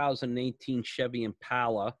 2018 Chevy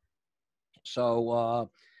Impala. So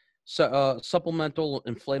supplemental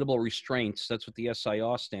inflatable restraints, that's what the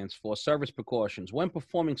SIR stands for. Service precautions. When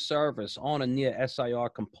performing service on or near SIR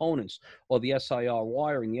components or the SIR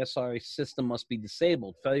wiring, the SIR system must be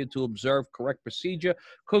disabled. Failure to observe correct procedure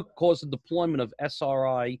could cause the deployment of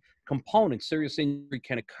SRI components. Serious injury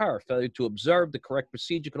can occur. Failure to observe the correct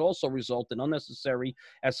procedure could also result in unnecessary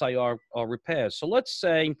SIR repairs. So let's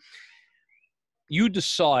say you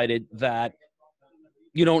decided that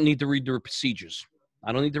you don't need to read the procedures.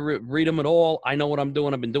 I don't need to read them at all. I know what I'm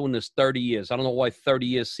doing. I've been doing this 30 years. I don't know why 30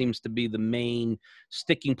 years seems to be the main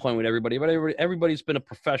sticking point with everybody, but everybody's been a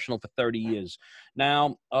professional for 30 years.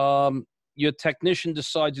 Now, your technician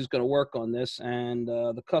decides he's going to work on this, and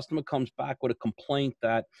the customer comes back with a complaint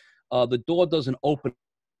that the door doesn't open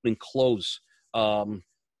and close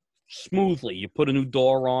smoothly. You put a new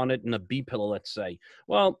door on it and a B-pillar, let's say.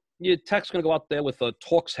 Well, your tech's going to go out there with a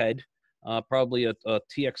Torx head, probably a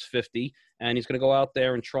TX50, and he's going to go out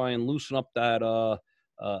there and try and loosen up that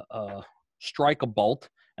striker bolt,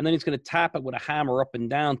 and then he's going to tap it with a hammer up and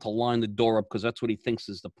down to line the door up because that's what he thinks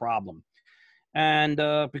is the problem. And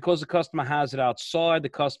because the customer has it outside, the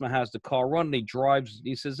customer has the car running, he drives,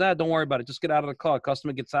 he says, don't worry about it, just get out of the car.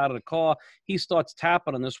 Customer gets out of the car, he starts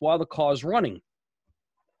tapping on this while the car's running.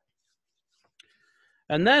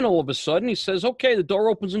 And then all of a sudden he says, okay, the door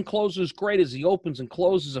opens and closes. Great. As he opens and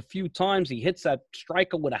closes a few times, he hits that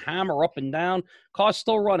striker with a hammer up and down. Car's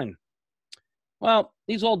still running. Well,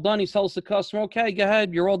 he's all done. He tells the customer, okay, go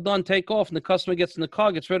ahead. You're all done. Take off. And the customer gets in the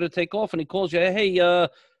car, gets ready to take off. And he calls you, hey,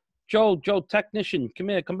 Joe, technician, come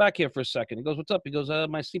here. Come back here for a second. He goes, what's up? He goes,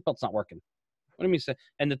 my seatbelt's not working. What do you mean? Say?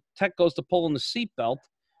 And the tech goes to pull in the seatbelt,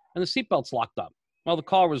 and the seatbelt's locked up. Well, the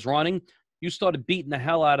car was running. You started beating the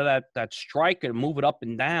hell out of that striker and move it up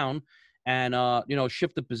and down and,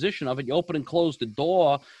 shift the position of it. You open and close the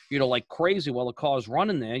door, like crazy while the car's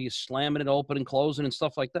running there. You're slamming it open and closing and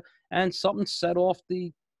stuff like that. And something set off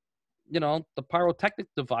the pyrotechnic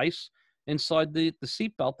device inside the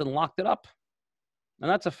seatbelt and locked it up. And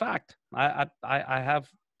that's a fact. I have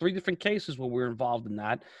 3 different cases where we're involved in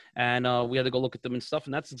that. And we had to go look at them and stuff.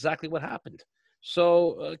 And that's exactly what happened.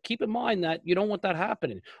 So keep in mind that you don't want that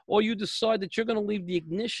happening. Or you decide that you're going to leave the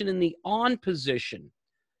ignition in the on position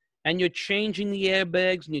and you're changing the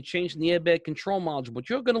airbags and you're changing the airbag control module, but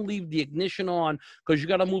you're going to leave the ignition on because you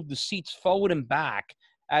got to move the seats forward and back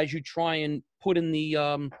as you try and put in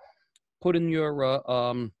your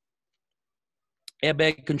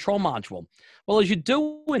airbag control module. Well, as you're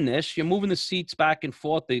doing this, you're moving the seats back and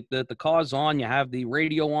forth. The car's on. You have the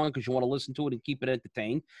radio on because you want to listen to it and keep it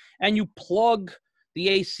entertained. And you plug the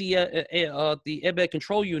AC, the airbag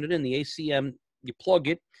control unit in, the ACM. You plug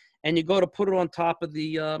it, and you go to put it on top of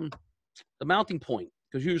the mounting point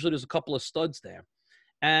because usually there's a couple of studs there.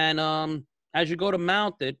 And as you go to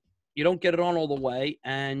mount it, you don't get it on all the way,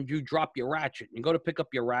 and you drop your ratchet. You go to pick up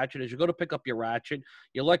your ratchet. As you go to pick up your ratchet,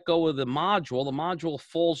 you let go of the module. The module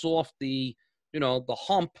falls off the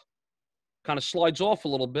hump, kind of slides off a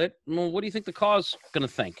little bit. Well, what do you think the car's going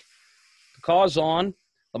to think? The car's on.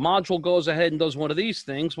 The module goes ahead and does one of these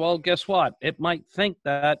things. Well, guess what? It might think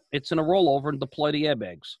that it's in a rollover and deploy the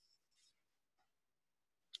airbags.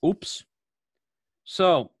 Oops.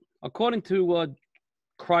 So, according to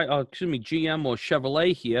GM or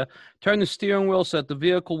Chevrolet here, turn the steering wheel so that the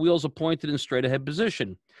vehicle wheels are pointed in straight ahead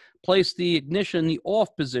position. Place the ignition in the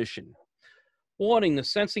off position. Warning, the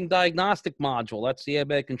sensing diagnostic module, that's the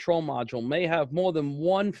airbag control module, may have more than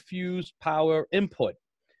one fused power input.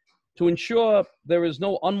 To ensure there is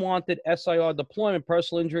no unwanted SIR deployment,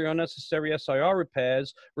 personal injury, or unnecessary SIR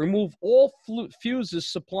repairs, remove all fuses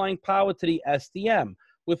supplying power to the SDM.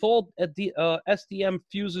 With all SDM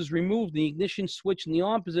fuses removed, the ignition switch in the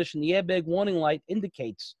on position, the airbag warning light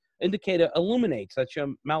indicator illuminates. That's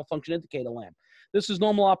your malfunction indicator lamp. This is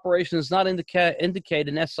normal operation. Does not indicate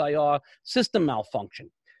an SIR system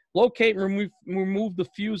malfunction. Locate and remove the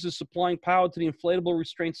fuses supplying power to the inflatable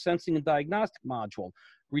restraint sensing and diagnostic module.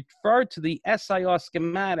 Refer to the SIR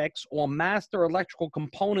schematics or master electrical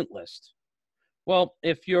component list. Well,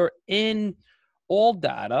 if you're in All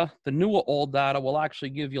Data, the newer All Data will actually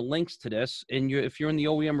give you links to this. And if you're in the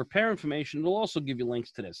OEM repair information, it'll also give you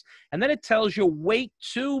links to this. And then it tells you wait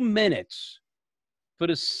 2 minutes for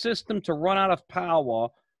the system to run out of power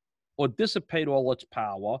or dissipate all its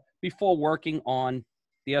power before working on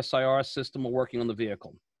the SIR system or working on the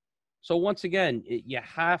vehicle. So once again, you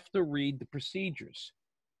have to read the procedures.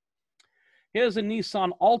 Here's a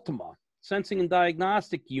Nissan Altima sensing and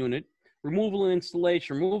diagnostic unit. Removal and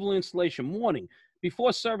installation. Warning.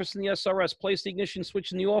 Before servicing the SRS, place the ignition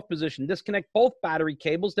switch in the off position. Disconnect both battery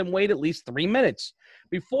cables, then wait at least 3 minutes.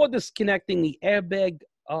 Before disconnecting the airbag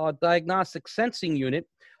diagnostic sensing unit,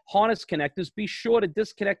 harness connectors, be sure to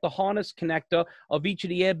disconnect the harness connector of each of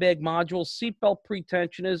the airbag modules, seatbelt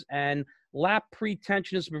pretensioners, and lap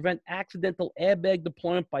pretensioners to prevent accidental airbag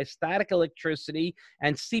deployment by static electricity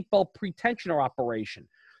and seatbelt pretensioner operation.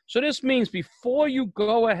 So this means before you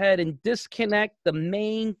go ahead and disconnect the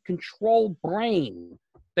main control brain,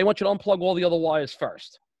 they want you to unplug all the other wires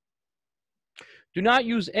first. Do not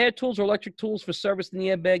use air tools or electric tools for servicing the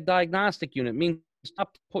airbag diagnostic unit. It means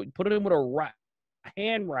stop, put it in with a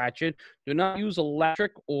hand ratchet. Do not use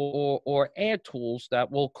electric or air tools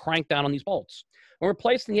that will crank down on these bolts. When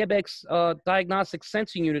replacing the airbag diagnostic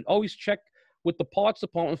sensing unit, always check with the parts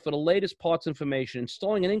department for the latest parts information.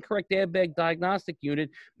 Installing an incorrect airbag diagnostic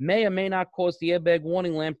unit may or may not cause the airbag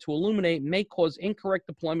warning lamp to illuminate, may cause incorrect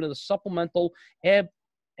deployment of the supplemental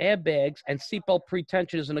airbags, and seatbelt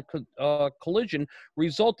pretensions in a collision,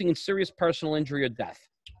 resulting in serious personal injury or death.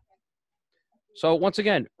 So once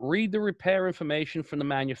again, read the repair information from the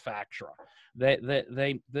manufacturer.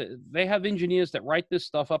 They have engineers that write this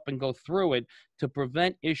stuff up and go through it to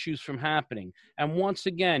prevent issues from happening. And once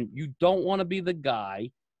again, you don't want to be the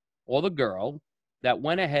guy or the girl that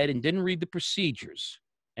went ahead and didn't read the procedures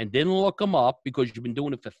and didn't look them up because you've been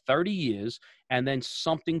doing it for 30 years and then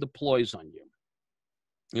something deploys on you.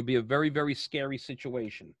 It'll be a very, very scary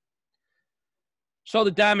situation. So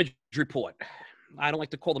the damage report. I don't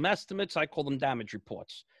like to call them estimates. I call them damage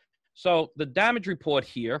reports. So the damage report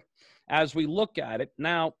here, as we look at it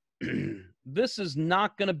now, this is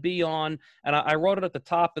not going to be on, and I wrote it at the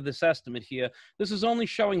top of this estimate here. This is only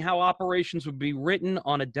showing how operations would be written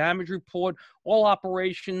on a damage report. All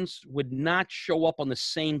operations would not show up on the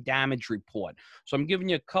same damage report. So I'm giving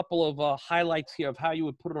you a couple of highlights here of how you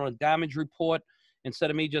would put it on a damage report.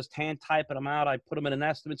 Instead of me just hand typing them out, I put them in an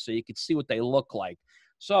estimate so you could see what they look like.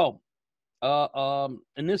 So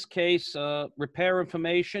in this case, repair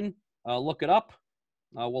information, look it up.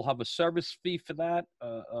 We'll have a service fee for that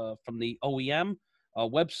from the OEM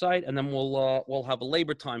website, and then we'll have a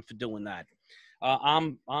labor time for doing that.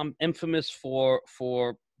 I'm infamous for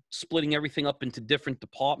splitting everything up into different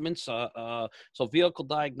departments. So vehicle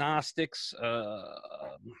diagnostics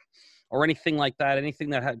or anything like that, anything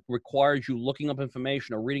that requires you looking up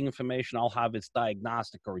information or reading information, I'll have its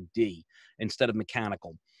diagnostic or a D instead of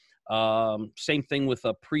mechanical. Same thing with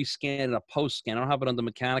a pre-scan and a post-scan. I don't have it under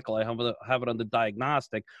mechanical. I have it under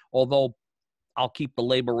diagnostic, although I'll keep the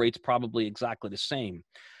labor rates probably exactly the same.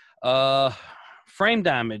 Frame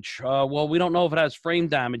damage. Well, we don't know if it has frame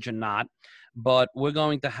damage or not, but we're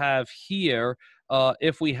going to have here,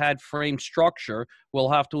 if we had frame structure, we'll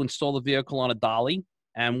have to install the vehicle on a dolly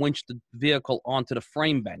and winch the vehicle onto the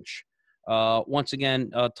frame bench. Once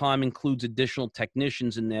again, time includes additional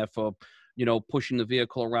technicians in there for, pushing the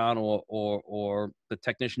vehicle around or the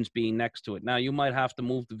technicians being next to it. Now, you might have to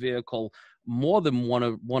move the vehicle more than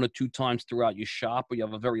one or two times throughout your shop, or you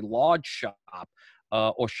have a very large shop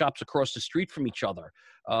or shops across the street from each other.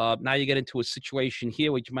 Now you get into a situation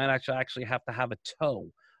here where you might actually have to have a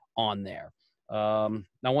tow on there.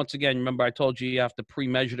 Now, once again, remember I told you have to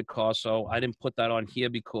pre-measure the car, so I didn't put that on here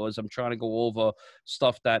because I'm trying to go over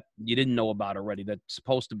stuff that you didn't know about already that's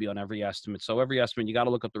supposed to be on every estimate. So every estimate, you got to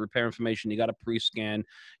look up the repair information. You got to pre-scan.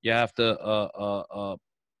 You have to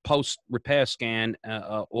post-repair scan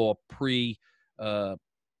or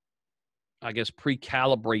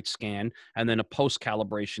pre-calibrate scan, and then a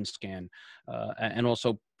post-calibration scan, and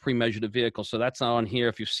also pre-measure the vehicle. So that's not on here.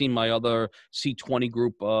 If you've seen my other C20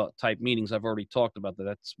 group type meetings, I've already talked about that.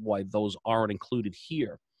 That's why those aren't included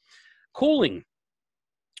here. Cooling.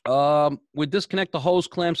 We disconnect the hose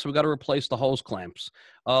clamps, so we got to replace the hose clamps.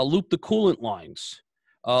 Loop the coolant lines.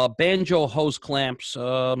 Banjo hose clamps,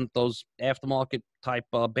 those aftermarket type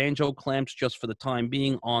banjo clamps just for the time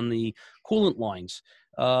being on the coolant lines.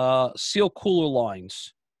 Seal cooler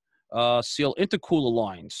lines. Seal intercooler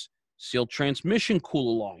lines. Seal transmission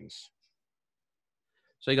cooler lines.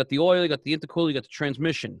 So you got the oil, you got the intercooler, you got the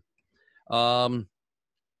transmission. Power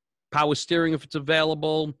steering if it's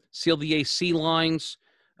available. Seal the AC lines.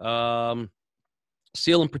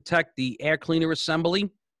 Seal and protect the air cleaner assembly.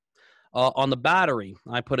 On the battery,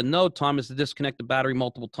 I put a note. Time is to disconnect the battery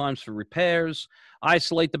multiple times for repairs.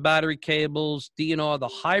 Isolate the battery cables. DNR the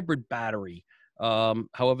hybrid battery.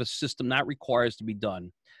 However, system that requires to be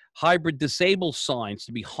done. Hybrid disable signs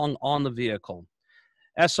to be hung on the vehicle.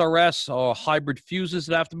 SRS or hybrid fuses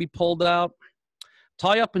that have to be pulled out.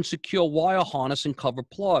 Tie up and secure wire harness and cover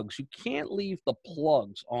plugs. You can't leave the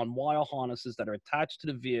plugs on wire harnesses that are attached to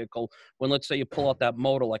the vehicle when, let's say, you pull out that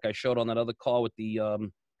motor like I showed on that other car with the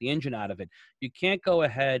engine out of it. You can't go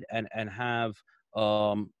ahead and have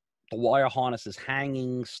the wire harnesses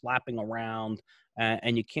hanging, slapping around,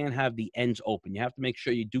 and you can't have the ends open. You have to make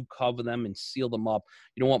sure you do cover them and seal them up.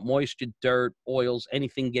 You don't want moisture, dirt, oils,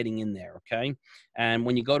 anything getting in there, okay? And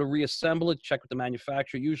when you go to reassemble it, check with the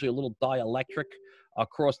manufacturer. Usually a little dielectric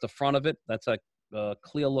across the front of it. That's a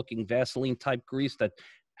clear-looking Vaseline-type grease that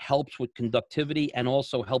helps with conductivity and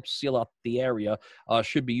also helps seal up the area,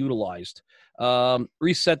 should be utilized.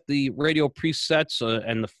 Reset the radio presets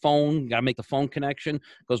and the phone. Got to make the phone connection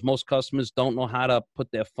because most customers don't know how to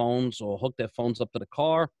put their phones or hook their phones up to the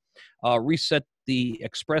car. Reset the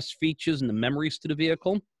express features and the memories to the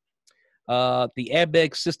vehicle. The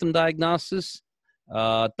airbag system diagnosis.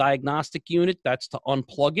 Diagnostic unit, that's to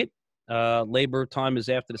unplug it. Labor time is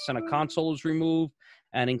after the center console is removed.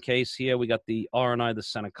 And in case here, we got the RNI, the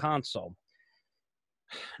center console.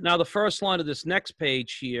 Now, the first line of this next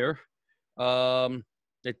page here,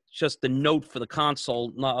 It's just the note for the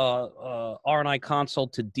console, R&I console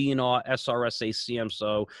to DNR SRS ACM.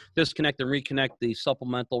 So disconnect and reconnect the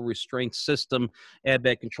supplemental restraint system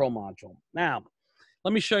airbag control module. Now,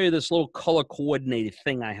 let me show you this little color coordinated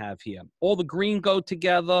thing I have here. All the green go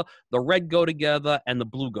together, the red go together, and the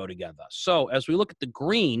blue go together. So as we look at the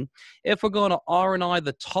green, if we're going to R&I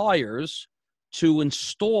the tires to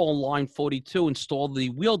install line 42, install the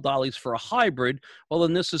wheel dollies for a hybrid, well,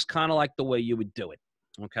 then this is kind of like the way you would do it,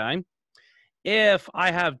 okay? If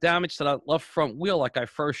I have damage to that left front wheel, like I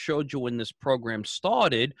first showed you when this program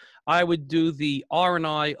started, I would do the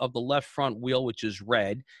R&I of the left front wheel, which is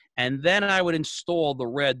red, and then I would install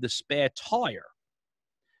the spare tire.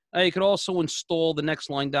 Now, you could also install the next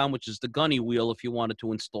line down, which is the gunny wheel, if you wanted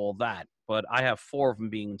to install that. But I have 4 of them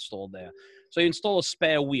being installed there. So you install a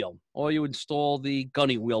spare wheel, or you install the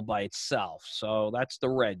gunny wheel by itself. So that's the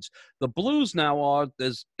reds. The blues now are,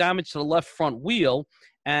 there's damage to the left front wheel,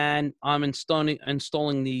 and I'm installing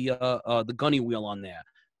the gunny wheel on there.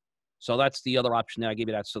 So that's the other option there. I gave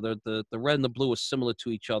you that. So the red and the blue are similar to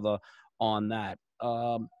each other on that.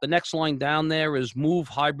 The next line down there is move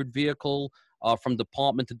hybrid vehicle from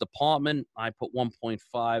department to department. I put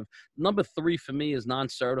 1.5. Number 3 for me is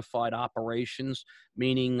non-certified operations,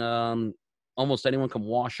 meaning almost anyone can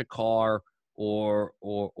wash a car or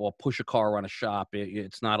push a car around a shop.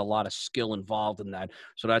 It's not a lot of skill involved in that.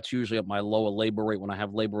 So that's usually at my lower labor rate when I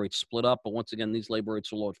have labor rates split up. But once again, these labor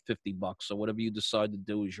rates are low at $50. So whatever you decide to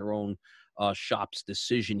do is your own shop's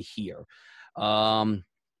decision here. The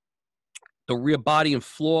rear body and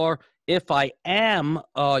floor, if I am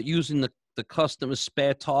using the customer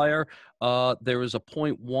spare tire, there is a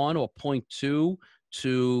 0.1 or 0.2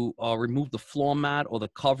 to remove the floor mat or the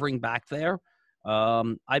covering back there.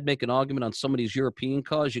 I'd make an argument on some of these European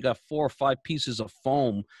cars. You got 4 or 5 pieces of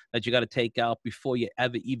foam that you got to take out before you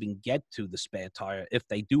ever even get to the spare tire, if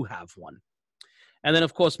they do have one. And then,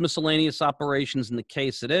 of course, miscellaneous operations in the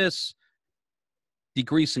case of this.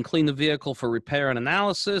 Degrease and clean the vehicle for repair and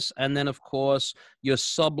analysis. And then, of course, your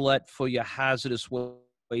sublet for your hazardous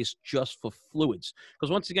waste just for fluids. Because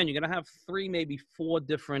once again, you're going to have 3, maybe 4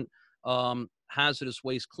 different hazardous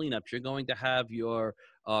waste cleanups. You're going to have your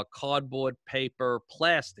cardboard, paper,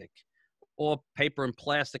 plastic, or paper and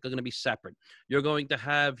plastic are going to be separate. You're going to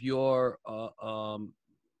have your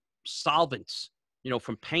solvents,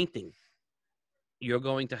 from painting. You're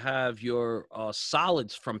going to have your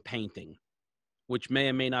solids from painting, which may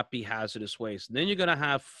or may not be hazardous waste. And then you're going to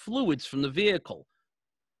have fluids from the vehicle.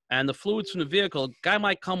 And the fluids from the vehicle, guy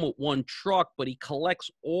might come with one truck, but he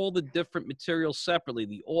collects all the different materials separately.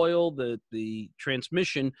 The oil, the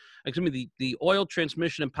transmission, the oil,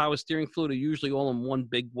 transmission, and power steering fluid are usually all in one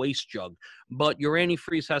big waste jug. But your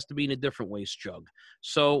antifreeze has to be in a different waste jug.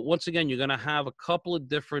 So once again, you're going to have a couple of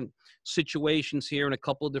different situations here and a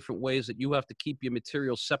couple of different ways that you have to keep your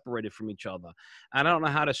materials separated from each other. And I don't know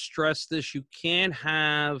how to stress this. You can't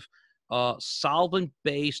have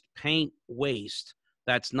solvent-based paint waste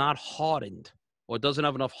that's not hardened or doesn't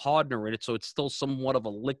have enough hardener in it, so it's still somewhat of a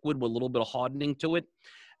liquid with a little bit of hardening to it,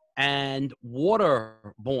 and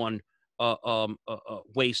waterborne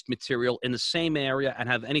waste material in the same area and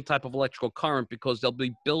have any type of electrical current, because they'll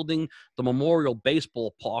be building the memorial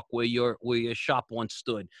baseball park where your shop once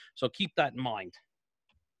stood. So keep that in mind.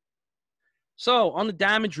 So on the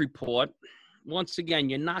damage report, once again,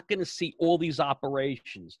 you're not going to see all these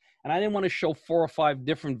operations. And I didn't want to show 4 or 5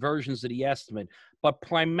 different versions of the estimate, but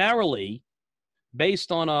primarily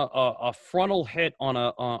based on a frontal hit on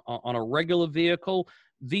a regular vehicle,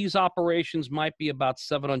 these operations might be about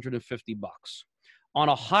 $750. On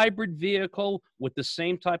a hybrid vehicle with the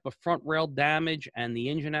same type of front rail damage and the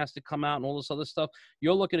engine has to come out and all this other stuff,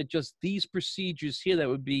 you're looking at just these procedures here that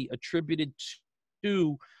would be attributed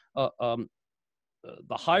to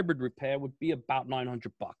the hybrid repair would be about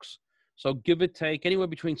 $900. So give or take anywhere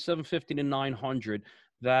between $750 to $900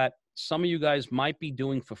 that some of you guys might be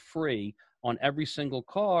doing for free on every single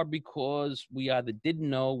car, because we either didn't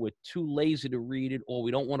know, we're too lazy to read it, or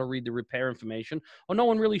we don't want to read the repair information, or no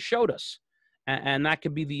one really showed us. And that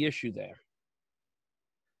could be the issue there.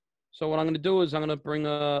 So what I'm going to do is I'm going to bring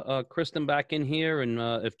Kristen back in here, and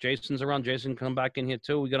if Jason's around, Jason can come back in here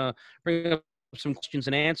too. We're going to bring up some questions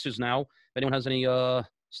and answers now. If anyone has any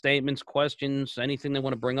statements, questions, anything they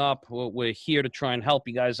want to bring up, we're here to try and help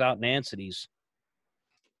you guys out and answer these.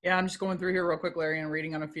 Yeah, I'm just going through here real quick, Larry, and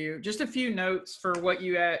reading on a few notes for what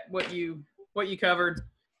you covered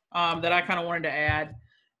that I kind of wanted to add.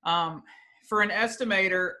 For an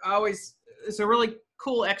estimator, it's a really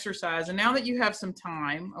cool exercise. And now that you have some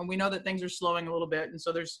time, and we know that things are slowing a little bit, and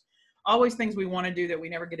so there's always things we want to do that we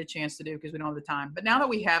never get a chance to do because we don't have the time. But now that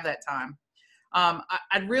we have that time,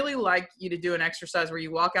 I'd really like you to do an exercise where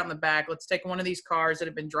you walk out in the back. Let's take one of these cars that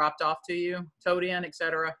have been dropped off to you, towed in,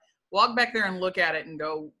 etc. Walk back there and look at it and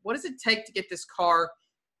go, what does it take to get this car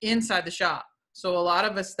inside the shop? So a lot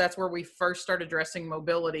of us, that's where we first start addressing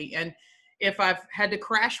mobility. And if I've had to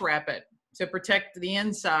crash wrap it to protect the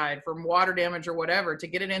inside from water damage or whatever, to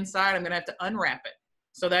get it inside, I'm going to have to unwrap it.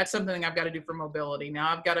 So that's something I've got to do for mobility.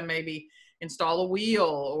 Now I've got to maybe install a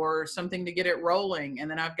wheel or something to get it rolling. And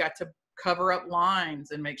then I've got to cover up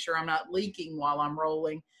lines and make sure I'm not leaking while I'm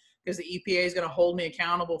rolling, because the EPA is going to hold me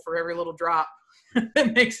accountable for every little drop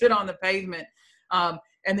that makes it on the pavement.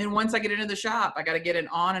 And then once I get into the shop, I got to get it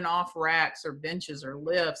on and off racks or benches or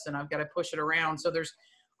lifts, and I've got to push it around. So there's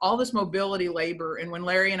all this mobility labor. And when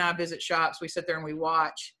Larry and I visit shops, we sit there and we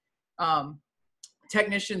watch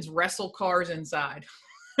technicians wrestle cars inside.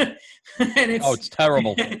 And it's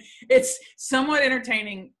terrible. It's somewhat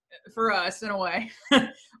entertaining for us in a way.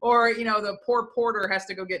 Or, you know, the poor porter has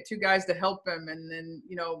to go get two guys to help him. And then,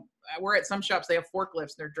 you know, we're at some shops, they have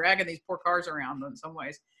forklifts. They're dragging these poor cars around in some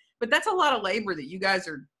ways. But that's a lot of labor that you guys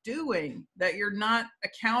are doing that you're not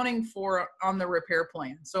accounting for on the repair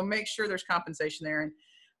plan. So make sure there's compensation there.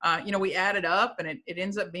 And, you know, we add it up and it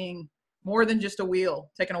ends up being more than just a wheel,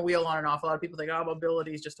 taking a wheel on and off. A lot of people think, oh,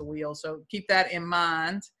 mobility is just a wheel. So keep that in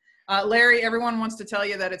mind. Larry, everyone wants to tell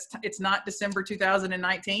you that it's not December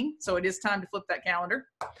 2019, so it is time to flip that calendar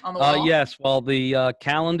on the wall. Yes, well, the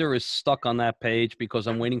calendar is stuck on that page because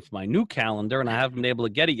I'm waiting for my new calendar, and I haven't been able to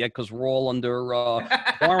get it yet because we're all under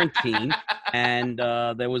quarantine. And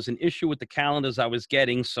there was an issue with the calendars I was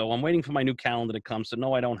getting, so I'm waiting for my new calendar to come. So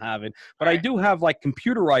no, I don't have it, but I do have like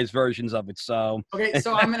computerized versions of it. So okay,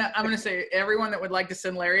 so I'm gonna say everyone that would like to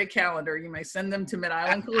send Larry a calendar, you may send them to Mid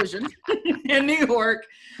Island Collision in New York,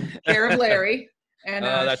 care of Larry. And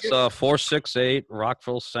that's 468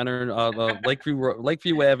 Rockville Center,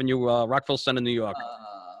 Lakeview Avenue, Rockville Center, New York.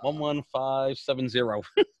 11570.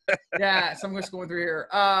 Yeah, so I'm just going through here.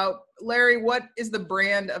 Larry, what is the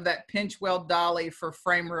brand of that pinch weld dolly for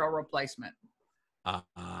frame rail replacement?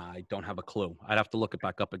 I don't have a clue. I'd have to look it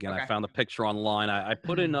back up again. Okay. I found the picture online. I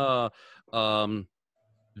put in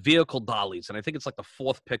vehicle dollies, and I think it's like the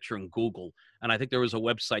fourth picture in Google. And I think there was a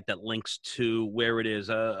website that links to where it is.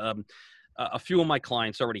 A few of my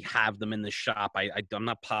clients already have them in the shop. I'm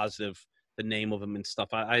not positive the name of them and stuff.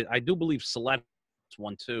 I do believe Select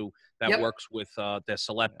one too that works with their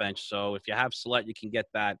Select bench. So if you have Select, you can get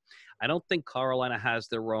that. I don't think Carolina has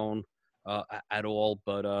their own at all,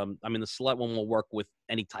 but I mean the Select one will work with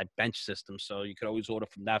any type bench system. So you could always order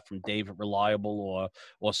from Dave at Reliable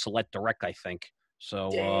or Select Direct, I think. So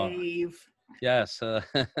Dave. Yes,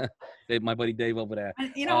 my buddy Dave over there.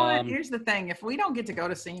 You know what? Here's the thing: if we don't get to go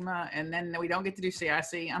to SEMA and then we don't get to do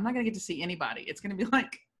CIC, I'm not gonna get to see anybody. It's gonna be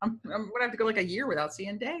like I'm gonna have to go like a year without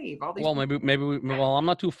seeing Dave. All these. Well, well, I'm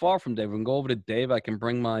not too far from Dave. We can go over to Dave. I can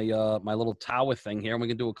bring my my little tower thing here, and we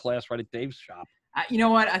can do a class right at Dave's shop. You know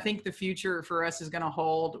what? I think the future for us is going to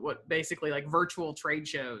hold what basically like virtual trade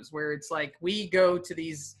shows, where it's like we go to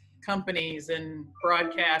these companies and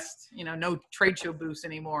broadcast, you know, no trade show booths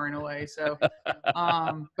anymore in a way. So,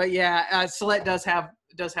 but yeah, Select does have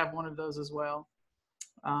one of those as well.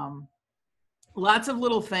 Lots of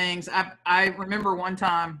little things. I remember one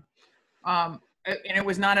time, and it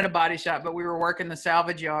was not at a body shop, but we were working the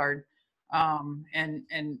salvage yard, and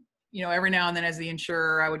you know, every now and then as the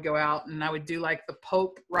insurer, I would go out and I would do like the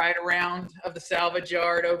Pope ride around of the salvage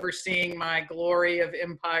yard, overseeing my glory of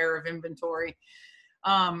empire of inventory.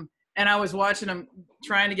 And I was watching them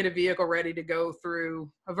trying to get a vehicle ready to go through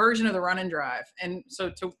a version of the run and drive. And so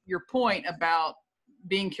to your point about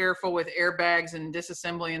being careful with airbags and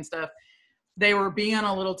disassembly and stuff, they were being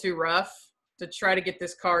a little too rough to try to get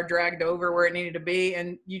this car dragged over where it needed to be.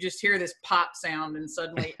 And you just hear this pop sound and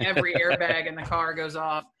suddenly every airbag in the car goes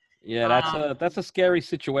off. Yeah, that's a scary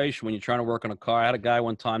situation when you're trying to work on a car. I had a guy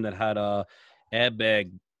one time that had a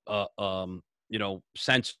airbag, you know,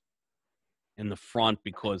 sensor in the front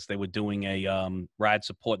because they were doing a rad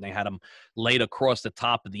support, and they had them laid across the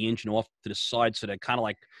top of the engine off to the side, so they're kind of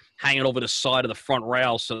like hanging over the side of the front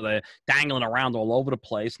rail, so they're dangling around all over the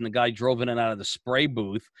place. And the guy drove in and out of the spray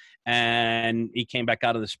booth, and he came back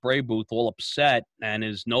out of the spray booth all upset, and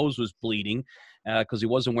his nose was bleeding because he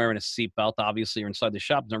wasn't wearing a seatbelt. Obviously, you're inside the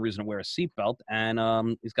shop, there's no reason to wear a seatbelt,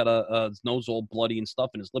 and he's got his nose all bloody and stuff,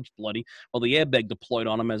 and his lips bloody. Well, the airbag deployed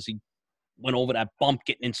on him as he went over that bump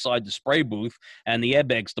getting inside the spray booth, and the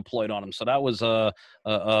airbags deployed on him. So that was a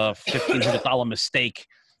 $1,500 mistake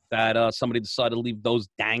that somebody decided to leave those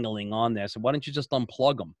dangling on there. So why don't you just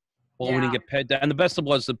unplug them? Well, we didn't get paid. And the best of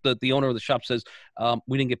was that the owner of the shop says,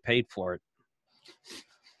 we didn't get paid for it.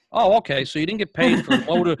 Oh, okay. So you didn't get paid for them.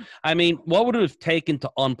 What would it have taken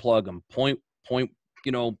to unplug them? Point,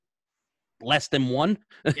 you know, less than one,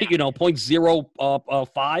 Yeah,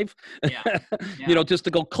 0.05, yeah, yeah, just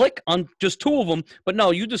to go click on just two of them. But no,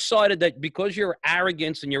 you decided that because your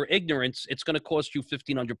arrogance and your ignorance, it's going to cost you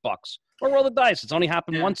 $1,500. Or roll the dice. It's only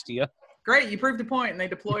happened yeah. once to you. Great, you proved the point, and they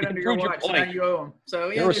deployed You under your proved your watch, so now point. you owe them. So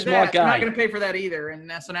yeah, You're a there's smart that. They're not guy. going to pay for that either,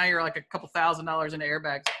 and so now you're like a couple $1,000s into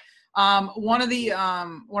airbags. One of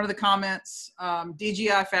the comments,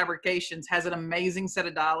 DGI Fabrications has an amazing set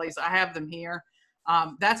of dollies. I have them here.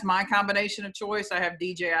 That's my combination of choice. I have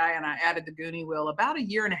DJI, and I added the Goonie wheel about a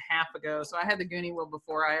year and a half ago. So I had the Goonie wheel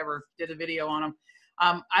before I ever did a video on them.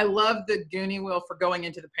 I love the Goonie wheel for going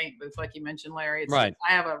into the paint booth, like you mentioned, Larry. Right.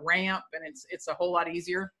 I have a ramp, and it's a whole lot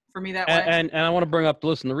easier for me that way. And I want to bring up,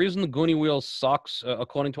 listen, the reason the Goonie wheel sucks,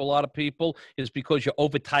 according to a lot of people, is because you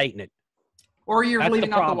over tighten it. Or you're That's the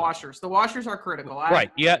leaving out the problem. washers. The washers are critical.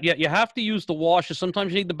 Right. Yeah. You have to use the washer.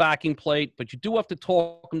 Sometimes you need the backing plate, but you do have to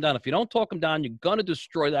torque them down. If you don't torque them down, you're going to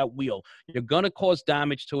destroy that wheel. You're going to cause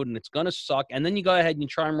damage to it, and it's going to suck. And then you go ahead and you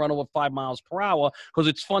try and run over 5 miles per hour because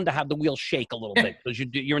it's fun to have the wheel shake a little bit because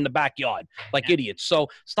you're in the backyard like idiots. So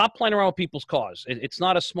stop playing around with people's cars. It's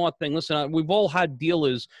not a smart thing. Listen, we've all had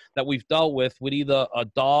dealers that we've dealt with either a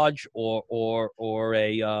Dodge or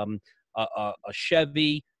a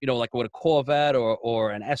Chevy, like with a Corvette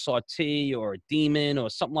or an SRT or a Demon or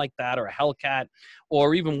something like that, or a Hellcat,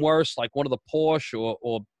 or even worse, like one of the Porsche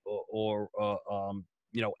or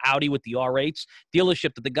Audi with the R8s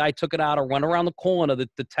dealership that the guy took it out or went around the corner, the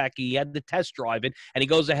techie, he had to test drive it, and he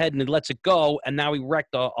goes ahead and he lets it go, and now he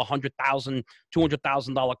wrecked a $100,000,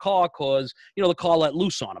 $200,000 car because, the car let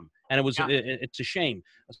loose on him, and it's a shame.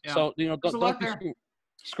 Yeah. So, don't be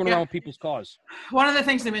screwing around with people's cars. One of the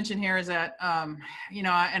things to mention here is that, I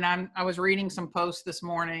was reading some posts this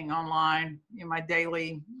morning online, my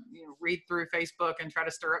daily, read through Facebook and try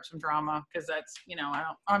to stir up some drama because that's, I don't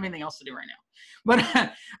have anything else to do right now. But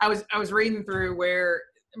I was reading through where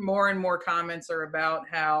more and more comments are about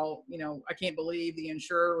how, I can't believe the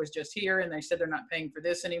insurer was just here and they said they're not paying for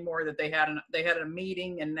this anymore, that they had a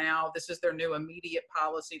meeting and now this is their new immediate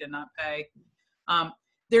policy to not pay.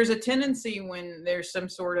 There's a tendency when there's some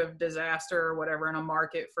sort of disaster or whatever in a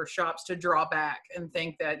market for shops to draw back and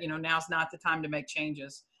think that, now's not the time to make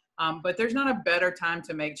changes. But there's not a better time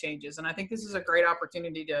to make changes. And I think this is a great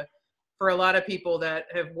opportunity for a lot of people that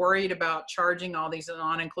have worried about charging all these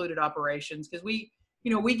non-included operations, because we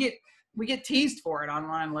get teased for it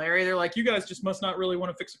online, Larry. They're like, you guys just must not really want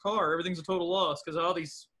to fix a car. Everything's a total loss because of all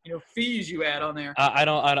these, fees you add on there. I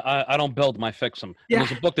don't build them. I fix them. Yeah.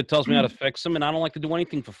 There's a book that tells me how to fix them, and I don't like to do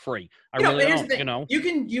anything for free. I really don't.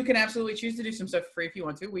 You can absolutely choose to do some stuff for free if you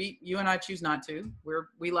want to. You and I choose not to.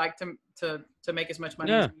 We like to make as much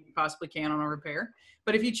money as we possibly can on a repair.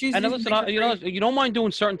 But if you choose, and listen, you don't mind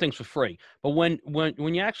doing certain things for free, but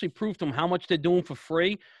when you actually prove to them how much they're doing for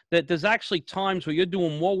free, that there's actually times where you're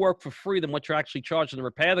doing more work for free than what you're actually charging to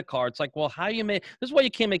repair the car. It's like, well, how you make? This is why you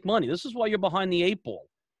can't make money. This is why you're behind the 8 ball.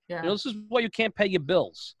 Yeah. This is why you can't pay your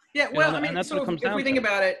bills. Yeah, well, and that's what it comes down to. If we think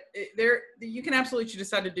about it, you can absolutely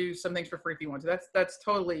decide to do some things for free if you want to. That's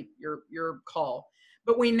totally your call.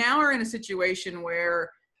 But we now are in a situation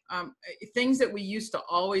where things that we used to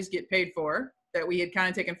always get paid for, that we had kind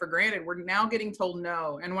of taken for granted, we're now getting told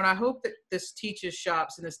no. And what I hope that this teaches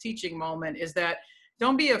shops in this teaching moment is that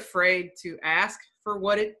don't be afraid to ask for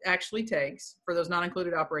what it actually takes for those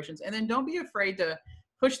non-included operations. And then don't be afraid to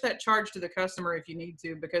push that charge to the customer if you need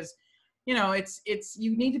to, because it's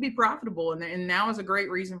you need to be profitable, and now is a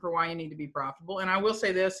great reason for why you need to be profitable. And I will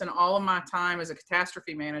say this, in all of my time as a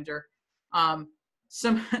catastrophe manager,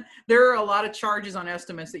 there are a lot of charges on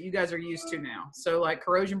estimates that you guys are used to now. So like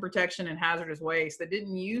corrosion protection and hazardous waste that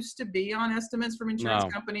didn't used to be on estimates from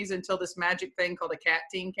insurance companies until this magic thing called a CAT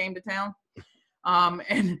team came to town.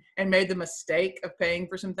 And made the mistake of paying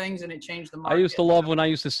for some things, and it changed the market. I used to love when I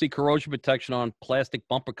used to see corrosion protection on plastic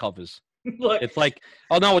bumper covers. Look, it's like,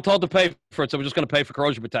 oh no, we're told to pay for it, so we're just going to pay for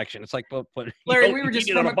corrosion protection. It's like, but Larry, we were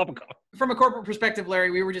just from a corporate perspective, Larry,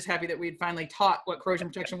 we were just happy that we had finally taught what corrosion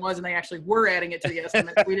protection was, and they actually were adding it to the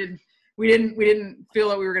estimate. We didn't feel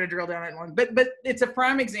that we were going to drill down that long, but it's a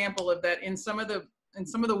prime example of that. In some of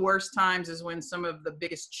the worst times is when some of the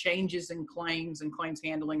biggest changes in claims and claims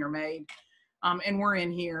handling are made. And we're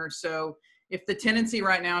in here. So if the tendency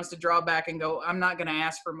right now is to draw back and go, I'm not going to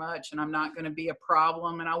ask for much and I'm not going to be a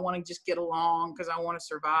problem and I want to just get along because I want to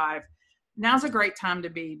survive, now's a great time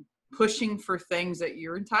to be pushing for things that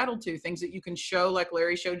you're entitled to, things that you can show, like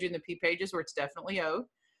Larry showed you in the P pages, where it's definitely owed,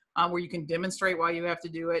 where you can demonstrate why you have to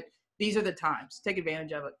do it. These are the times. Take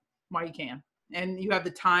advantage of it while you can. and you have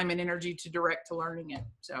the time and energy to direct to learning it.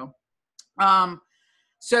 So,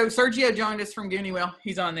 so Sergio joined us from Goonywell.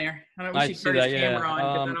 He's on there. I don't know if we should turn his camera on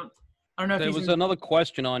because I don't know if there he's was another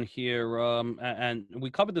question on here, and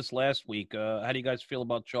we covered this last week. How do you guys feel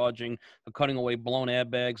about charging for cutting away blown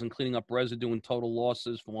airbags and cleaning up residue and total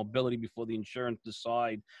losses for mobility before the insurance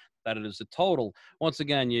decide that it is a total? Once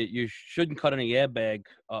again, you shouldn't cut any airbags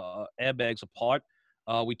apart.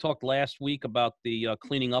 We talked last week about the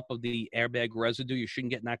cleaning up of the airbag residue. You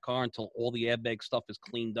shouldn't get in that car until all the airbag stuff is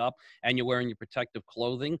cleaned up and you're wearing your protective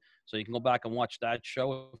clothing. So you can go back and watch that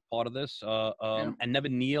show as part of this. And never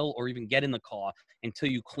kneel or even get in the car until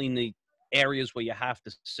you clean the areas where you have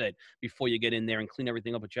to sit before you get in there and clean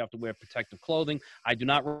everything up, but you have to wear protective clothing. I do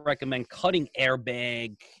not recommend cutting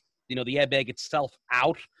airbag, the airbag itself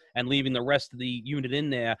out and leaving the rest of the unit in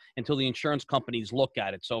there until the insurance companies look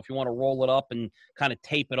at it. So if you want to roll it up and kind of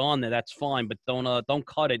tape it on there, that's fine, but don't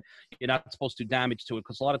cut it. You're not supposed to do damage to it,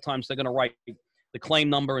 because a lot of times they're going to write the claim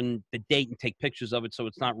number and the date and take pictures of it so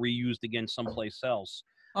it's not reused again someplace else.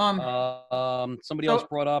 Somebody else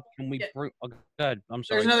brought up, can we go ahead. I'm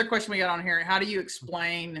sorry. There's another question we got on here. How do you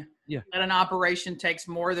explain that an operation takes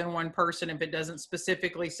more than one person if it doesn't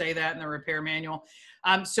specifically say that in the repair manual?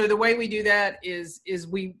 So the way we do that is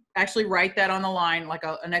we actually write that on the line, like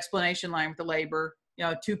an explanation line with the labor,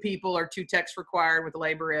 2 people or 2 techs required, what the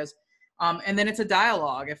labor is. And then it's a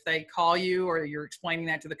dialogue. If they call you or you're explaining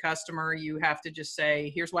that to the customer, you have to just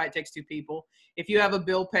say, here's why it takes 2 people. If you have a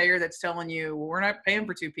bill payer that's telling you, well, we're not paying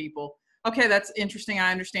for 2 people. Okay, that's interesting.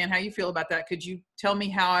 I understand how you feel about that. Could you tell me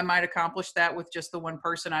how I might accomplish that with just the 1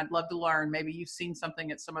 person? I'd love to learn. Maybe you've seen something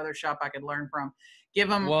at some other shop I could learn from. Give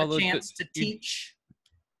them a chance to teach,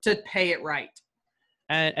 to pay it right.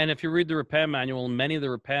 And if you read the repair manual, many of the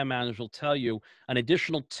repair manuals will tell you an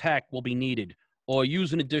additional tech will be needed, or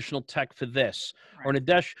use an additional tech for this, or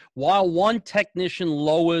while one technician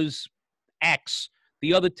lowers X,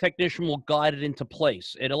 the other technician will guide it into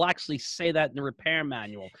place. It'll actually say that in the repair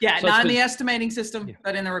manual. Yeah, so not in the estimating system,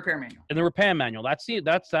 but in the repair manual. In the repair manual. That's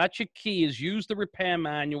your key, is use the repair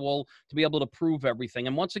manual to be able to prove everything.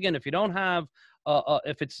 And once again, if you don't have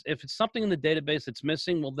if it's something in the database that's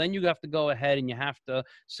missing, well, then you have to go ahead and you have to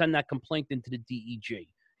send that complaint into the DEG.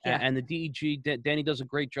 Yeah. And the DEG, Danny does a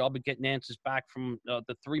great job of getting answers back from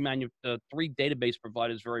the 3 database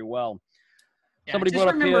providers very well. Yeah, somebody brought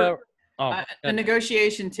up here. A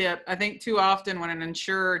negotiation tip. I think too often when an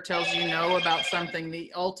insurer tells you no about something,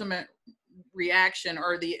 the ultimate reaction,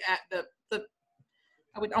 or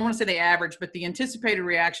I want to say the average, but the anticipated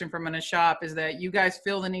reaction from a shop is that you guys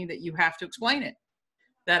feel the need that you have to explain it,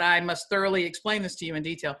 that I must thoroughly explain this to you in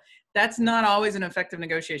detail. That's not always an effective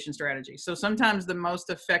negotiation strategy. So sometimes the most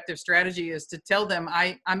effective strategy is to tell them,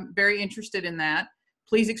 I'm very interested in that.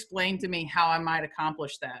 Please explain to me how I might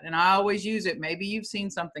accomplish that. And I always use it. Maybe you've seen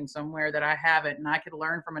something somewhere that I haven't, and I could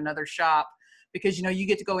learn from another shop, because, you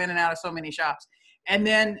get to go in and out of so many shops. And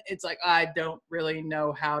then it's like, I don't really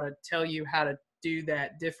know how to tell you how to do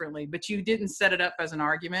that differently, but you didn't set it up as an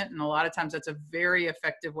argument. And a lot of times that's a very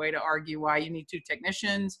effective way to argue why you need 2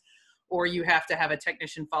 technicians, or you have to have a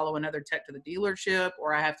technician follow another tech to the dealership,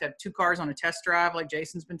 or I have to have 2 cars on a test drive like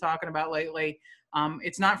Jason's been talking about lately.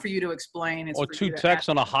 It's not for you to explain. It's or for 2 techs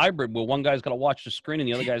on a hybrid where one guy's got to watch the screen and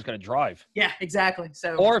the other guy's got to drive. Yeah, exactly.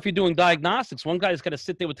 So, or if you're doing diagnostics, one guy's got to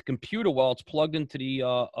sit there with the computer while it's plugged into the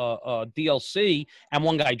DLC, and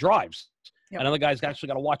one guy drives. Yep. Another guy's actually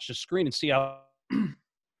got to watch the screen and see how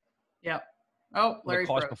yep. Oh, Larry, the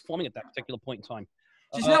car's performing at that particular point in time.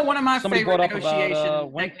 Just one of my favorite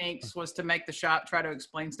negotiation techniques was to make the shop try to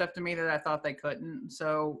explain stuff to me that I thought they couldn't.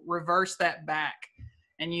 So reverse that back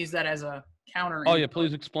and use that as a counter. Oh, yeah,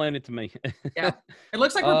 please explain it to me. Yeah. It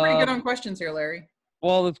looks like we're pretty good on questions here, Larry.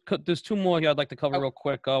 Well, there's 2 more here I'd like to cover real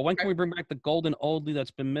quick. When can we bring back the golden oldie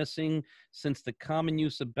that's been missing since the common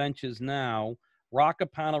use of benches now? Rocker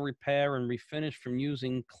panel repair and refinish from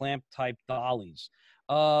using clamp-type dollies.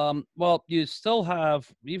 Well, you still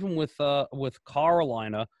have, even with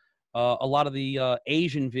Carolina, a lot of the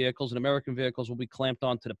Asian vehicles and American vehicles will be clamped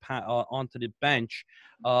onto the bench,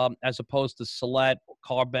 as opposed to Celette,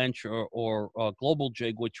 car bench, or global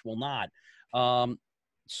jig, which will not.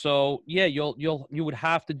 So yeah, you would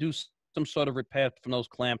have to do some sort of repair from those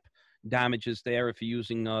clamp damages there if you're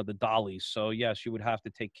using the dollies. So yes, you would have to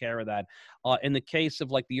take care of that. In the case of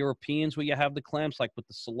like the Europeans where you have the clamps, like with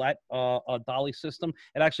the Celette dolly system,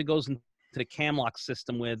 it actually goes into the camlock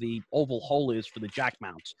system where the oval hole is for the jack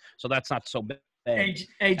mounts. So that's not so bad.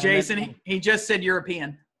 Hey Jason, he just said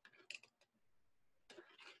European.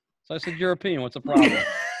 So I said European. What's the problem?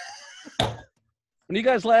 What are you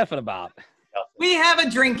guys laughing about? We have a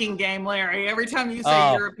drinking game, Larry. Every time you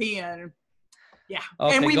say European. Yeah.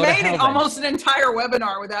 Okay, And we go to made hell it then. almost an entire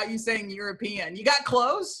webinar without you saying European. You got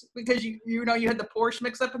close because you had the Porsche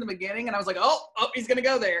mix up in the beginning, and I was like, oh, he's gonna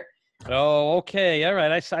go there. Oh, okay. All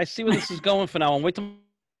right. I see where this is going for now. And wait till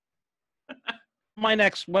my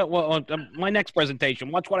next my next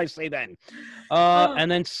presentation. Watch what I say then.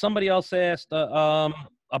 And then somebody else asked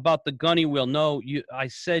about the gunny wheel. No, I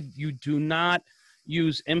said you do not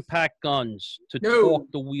use impact guns to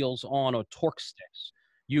torque the wheels on or torque sticks.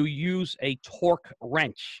 You use a torque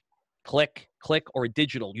wrench, click, or a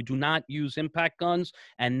digital. You do not use impact guns,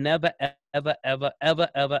 and never, ever, ever, ever,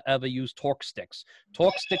 ever, ever use torque sticks.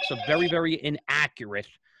 Torque sticks are very, very inaccurate.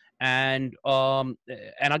 And I'll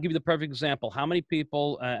give you the perfect example. How many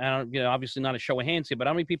people, and obviously not a show of hands here, but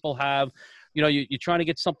how many people have, you're trying to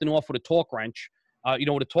get something off with a torque wrench,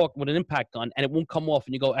 with an impact gun, and it won't come off,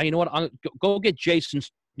 and you go, hey, you know what? Go get Jason's,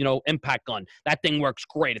 impact gun. That thing works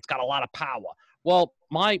great. It's got a lot of power. Well,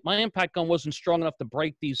 my impact gun wasn't strong enough to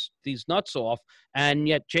break these nuts off, and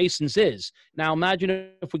yet Jason's is. Now imagine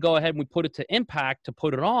if we go ahead and we put it to impact to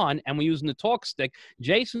put it on, and we're using the torque stick.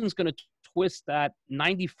 Jason's going to twist that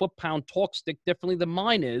 90 foot-pound torque stick differently than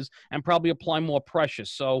mine is, and probably apply more pressure.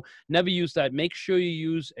 So never use that. Make sure you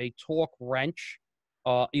use a torque wrench,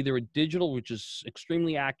 either a digital, which is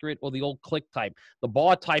extremely accurate, or the old click type. The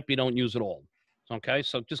bar type you don't use at all. Okay,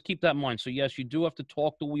 so just keep that in mind. So yes, you do have to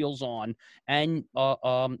torque the wheels on. And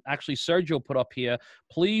actually, Sergio put up here,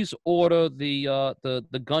 please order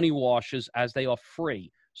the gunny washers as they are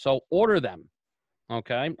free. So order them.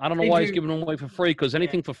 Okay, I don't know why he's giving them away for free, because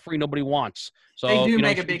anything for free nobody wants. So they do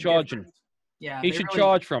make a big difference. Yeah, he should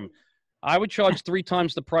charge from. I would charge 3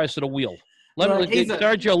 times the price of the wheel.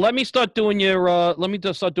 Sergio, let me start doing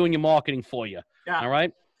your marketing for you. Yeah. All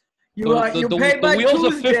right. The wheels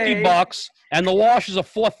are $50 and the washers are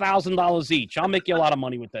 $4,000 each. I'll make you a lot of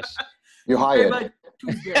money with this. You hired. By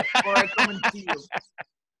Tuesday, or I come and see you.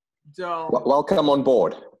 So welcome on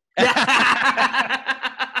board.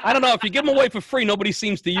 I don't know, if you give them away for free, nobody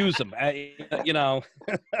seems to use them. Well,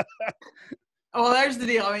 there's the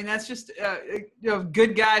deal. I mean, that's just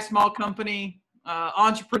good guy, small company,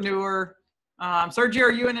 entrepreneur. Sergio,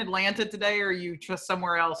 are you in Atlanta today, or are you just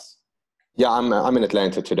somewhere else? Yeah, I'm in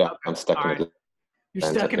Atlanta today. Okay. I'm stuck in Atlanta. You're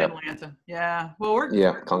stuck in Atlanta. Yeah. Well,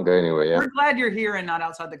 can't go anywhere. Yeah. We're glad you're here and not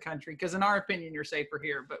outside the country, because in our opinion, you're safer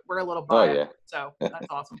here. But we're a little biased. Oh yeah. So that's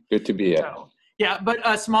awesome. Good to be here. So, yeah, but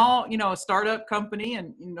a small, a startup company,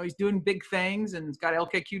 and he's doing big things, and he's got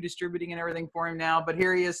LKQ distributing and everything for him now. But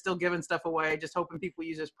here he is, still giving stuff away, just hoping people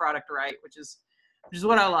use his product right, which is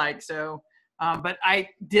what I like. So, but I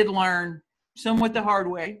did learn somewhat the hard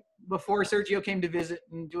way before Sergio came to visit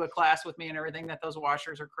and do a class with me and everything, that those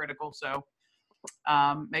washers are critical. So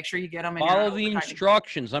make sure you get them. Follow the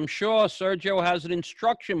instructions. I'm sure Sergio has an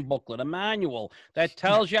instruction booklet, a manual that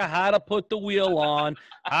tells you how to put the wheel on,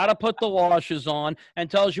 how to put the washers on,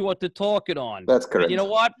 and tells you what to torque it on. That's correct. And you know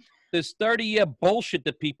what? This 30-year bullshit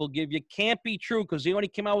that people give you can't be true, because he only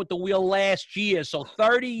came out with the wheel last year. So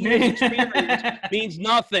 30 years experience means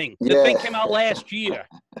nothing. The thing came out last year.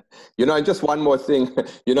 Just one more thing,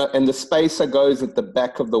 and the spacer goes at the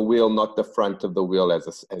back of the wheel, not the front of the wheel as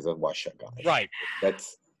a washer, guys. Right.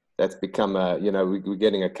 That's become we're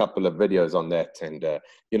getting a couple of videos on that, and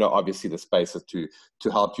obviously the spacers to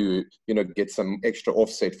help you get some extra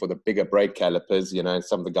offset for the bigger brake calipers. And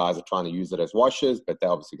some of the guys are trying to use it as washers, but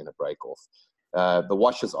they're obviously going to break off. The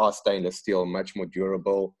washers are stainless steel, much more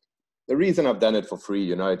durable. The reason I've done it for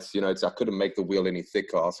free, it's I couldn't make the wheel any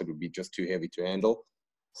thicker, else it would be just too heavy to handle.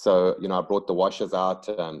 So I brought the washers out.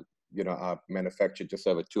 I've manufactured just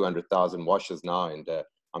over 200,000 washers now, and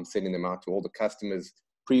I'm sending them out to all the customers,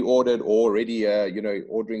 pre-ordered or already,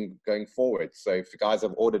 ordering going forward. So if you guys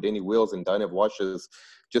have ordered any wheels and don't have washers,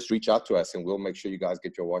 just reach out to us and we'll make sure you guys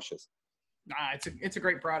get your washers. It's a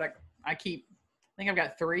great product. I think I've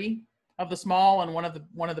got 3 of the small and one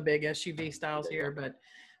of the big SUV styles here, but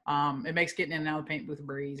it makes getting in and out of the paint booth a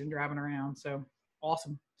breeze and driving around. So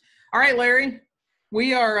awesome. All right, Larry,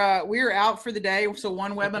 we are out for the day. So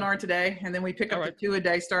one webinar today, and then we pick up the 2 a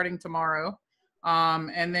day starting tomorrow.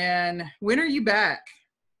 And then when are you back?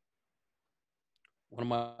 When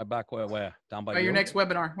am I back? Where? Down by your next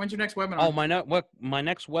webinar. When's your next webinar? Oh, my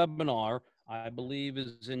next webinar, I believe,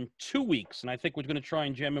 is in 2 weeks, and I think we're going to try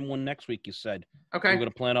and jam in one next week. You said. Okay. We're going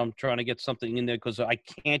to plan on trying to get something in there, because I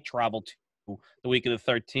can't travel to the week of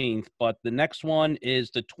the 13th. But the next one is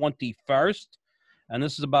the 21st, and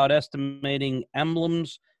this is about estimating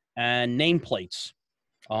emblems and nameplates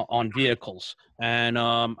on vehicles. And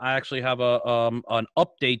I actually have an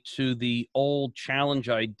update to the old challenge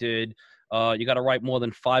I did. You got to write more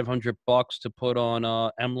than $500 to put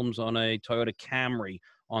on emblems on a Toyota Camry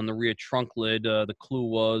on the rear trunk lid. The clue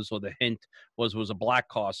was, or the hint was a black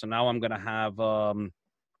car. So now I'm going to have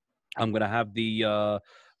the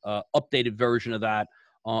updated version of that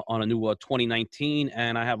on a new 2019,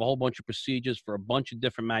 and I have a whole bunch of procedures for a bunch of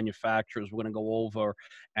different manufacturers we're going to go over,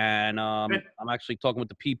 and I'm actually talking with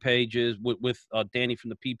the P pages with Danny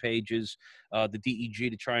from the P pages, the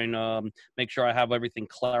DEG, to try and make sure I have everything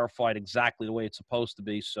clarified exactly the way it's supposed to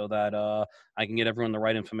be, so that I can get everyone the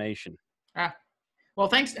right information. Well,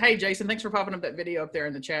 thanks. Hey, Jason, thanks for popping up that video up there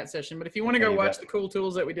in the chat session. But if you want to go watch the cool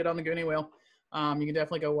tools that we did on the Goonie Wheel, you can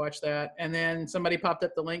definitely go watch that. And then somebody popped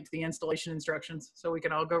up the link to the installation instructions, so we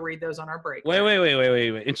can all go read those on our break.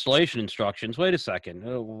 Wait. Installation instructions. Wait a second.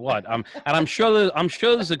 What? And I'm sure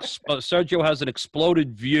Sergio has an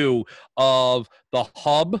exploded view of the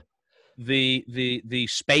hub, the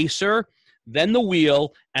spacer, then the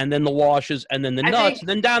wheel, and then the washers, and then the nuts. And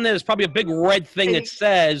then down there's probably a big red thing that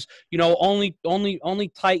says, only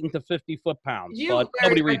tighten to 50 foot-pounds. But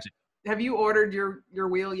nobody reads it. Have you ordered your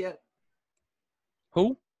wheel yet?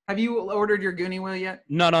 Who? Have you ordered your Goonie wheel yet?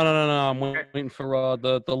 No. I'm waiting for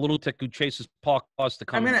the little tick who chases park cars to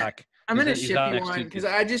come back. I'm going to ship you one because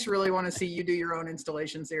I just really want to see you do your own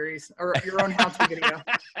installation series or your own how-to video.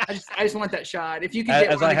 I just want that shot. If you could get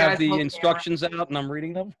as I have the instructions out and I'm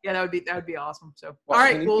reading them. Yeah, that would be awesome. So, all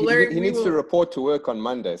right. Well, Larry, he needs to report to work on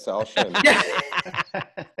Monday, so I'll show him.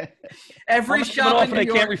 Every shop in New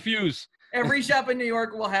York, can't refuse. Every shop in New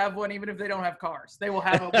York will have one, even if they don't have cars. They will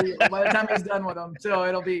have a wheel by the time he's done with them. So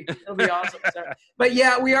it'll be awesome. So, but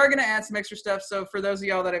yeah, we are going to add some extra stuff. So for those of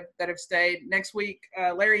y'all that have stayed, next week,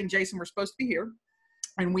 Larry and Jason were supposed to be here,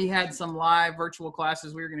 and we had some live virtual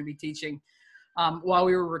classes we were going to be teaching while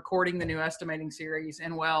we were recording the new estimating series.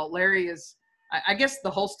 And Larry is, I guess the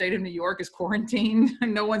whole state of New York is quarantined.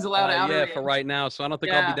 No one's allowed out. Yeah, for right now. So I don't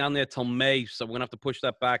think I'll be down there till May. So we're going to have to push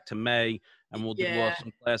that back to May. And we'll do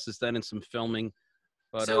some classes then and some filming.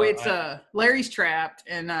 But, so it's Larry's trapped,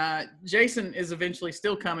 and Jason is eventually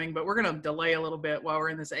still coming, but we're going to delay a little bit while we're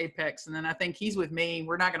in this Apex. And then I think he's with me.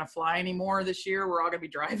 We're not going to fly anymore this year. We're all going to be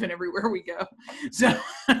driving everywhere we go. So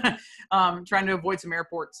trying to avoid some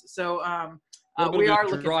airports. So we are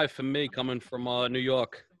looking. Drive for me coming from New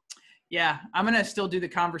York. Yeah, I'm going to still do the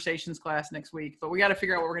conversations class next week, but we got to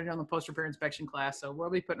figure out what we're going to do on the post-repair inspection class. So we'll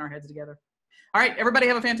be putting our heads together. All right, everybody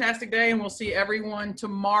have a fantastic day, and we'll see everyone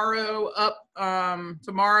tomorrow.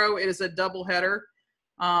 Tomorrow it is a doubleheader.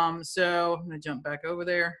 So I'm going to jump back over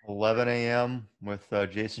there. 11 a.m. with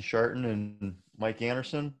Jason Sharton and Mike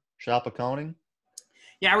Anderson, shop accounting.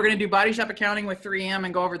 Yeah, we're going to do body shop accounting with 3M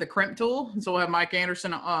and go over the crimp tool. So we'll have Mike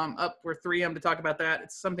Anderson up with 3M to talk about that.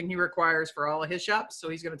 It's something he requires for all of his shops. So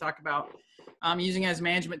he's going to talk about using it as a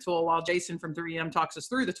management tool while Jason from 3M talks us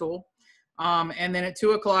through the tool. And then at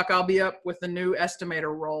 2 o'clock, I'll be up with the new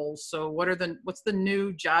estimator roles. So what's the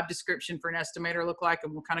new job description for an estimator look like?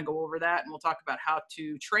 And we'll kind of go over that, and we'll talk about how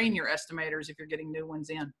to train your estimators if you're getting new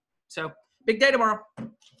ones in. So big day tomorrow.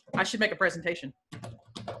 I should make a presentation.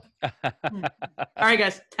 All right,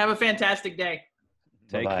 guys, have a fantastic day.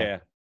 Take care.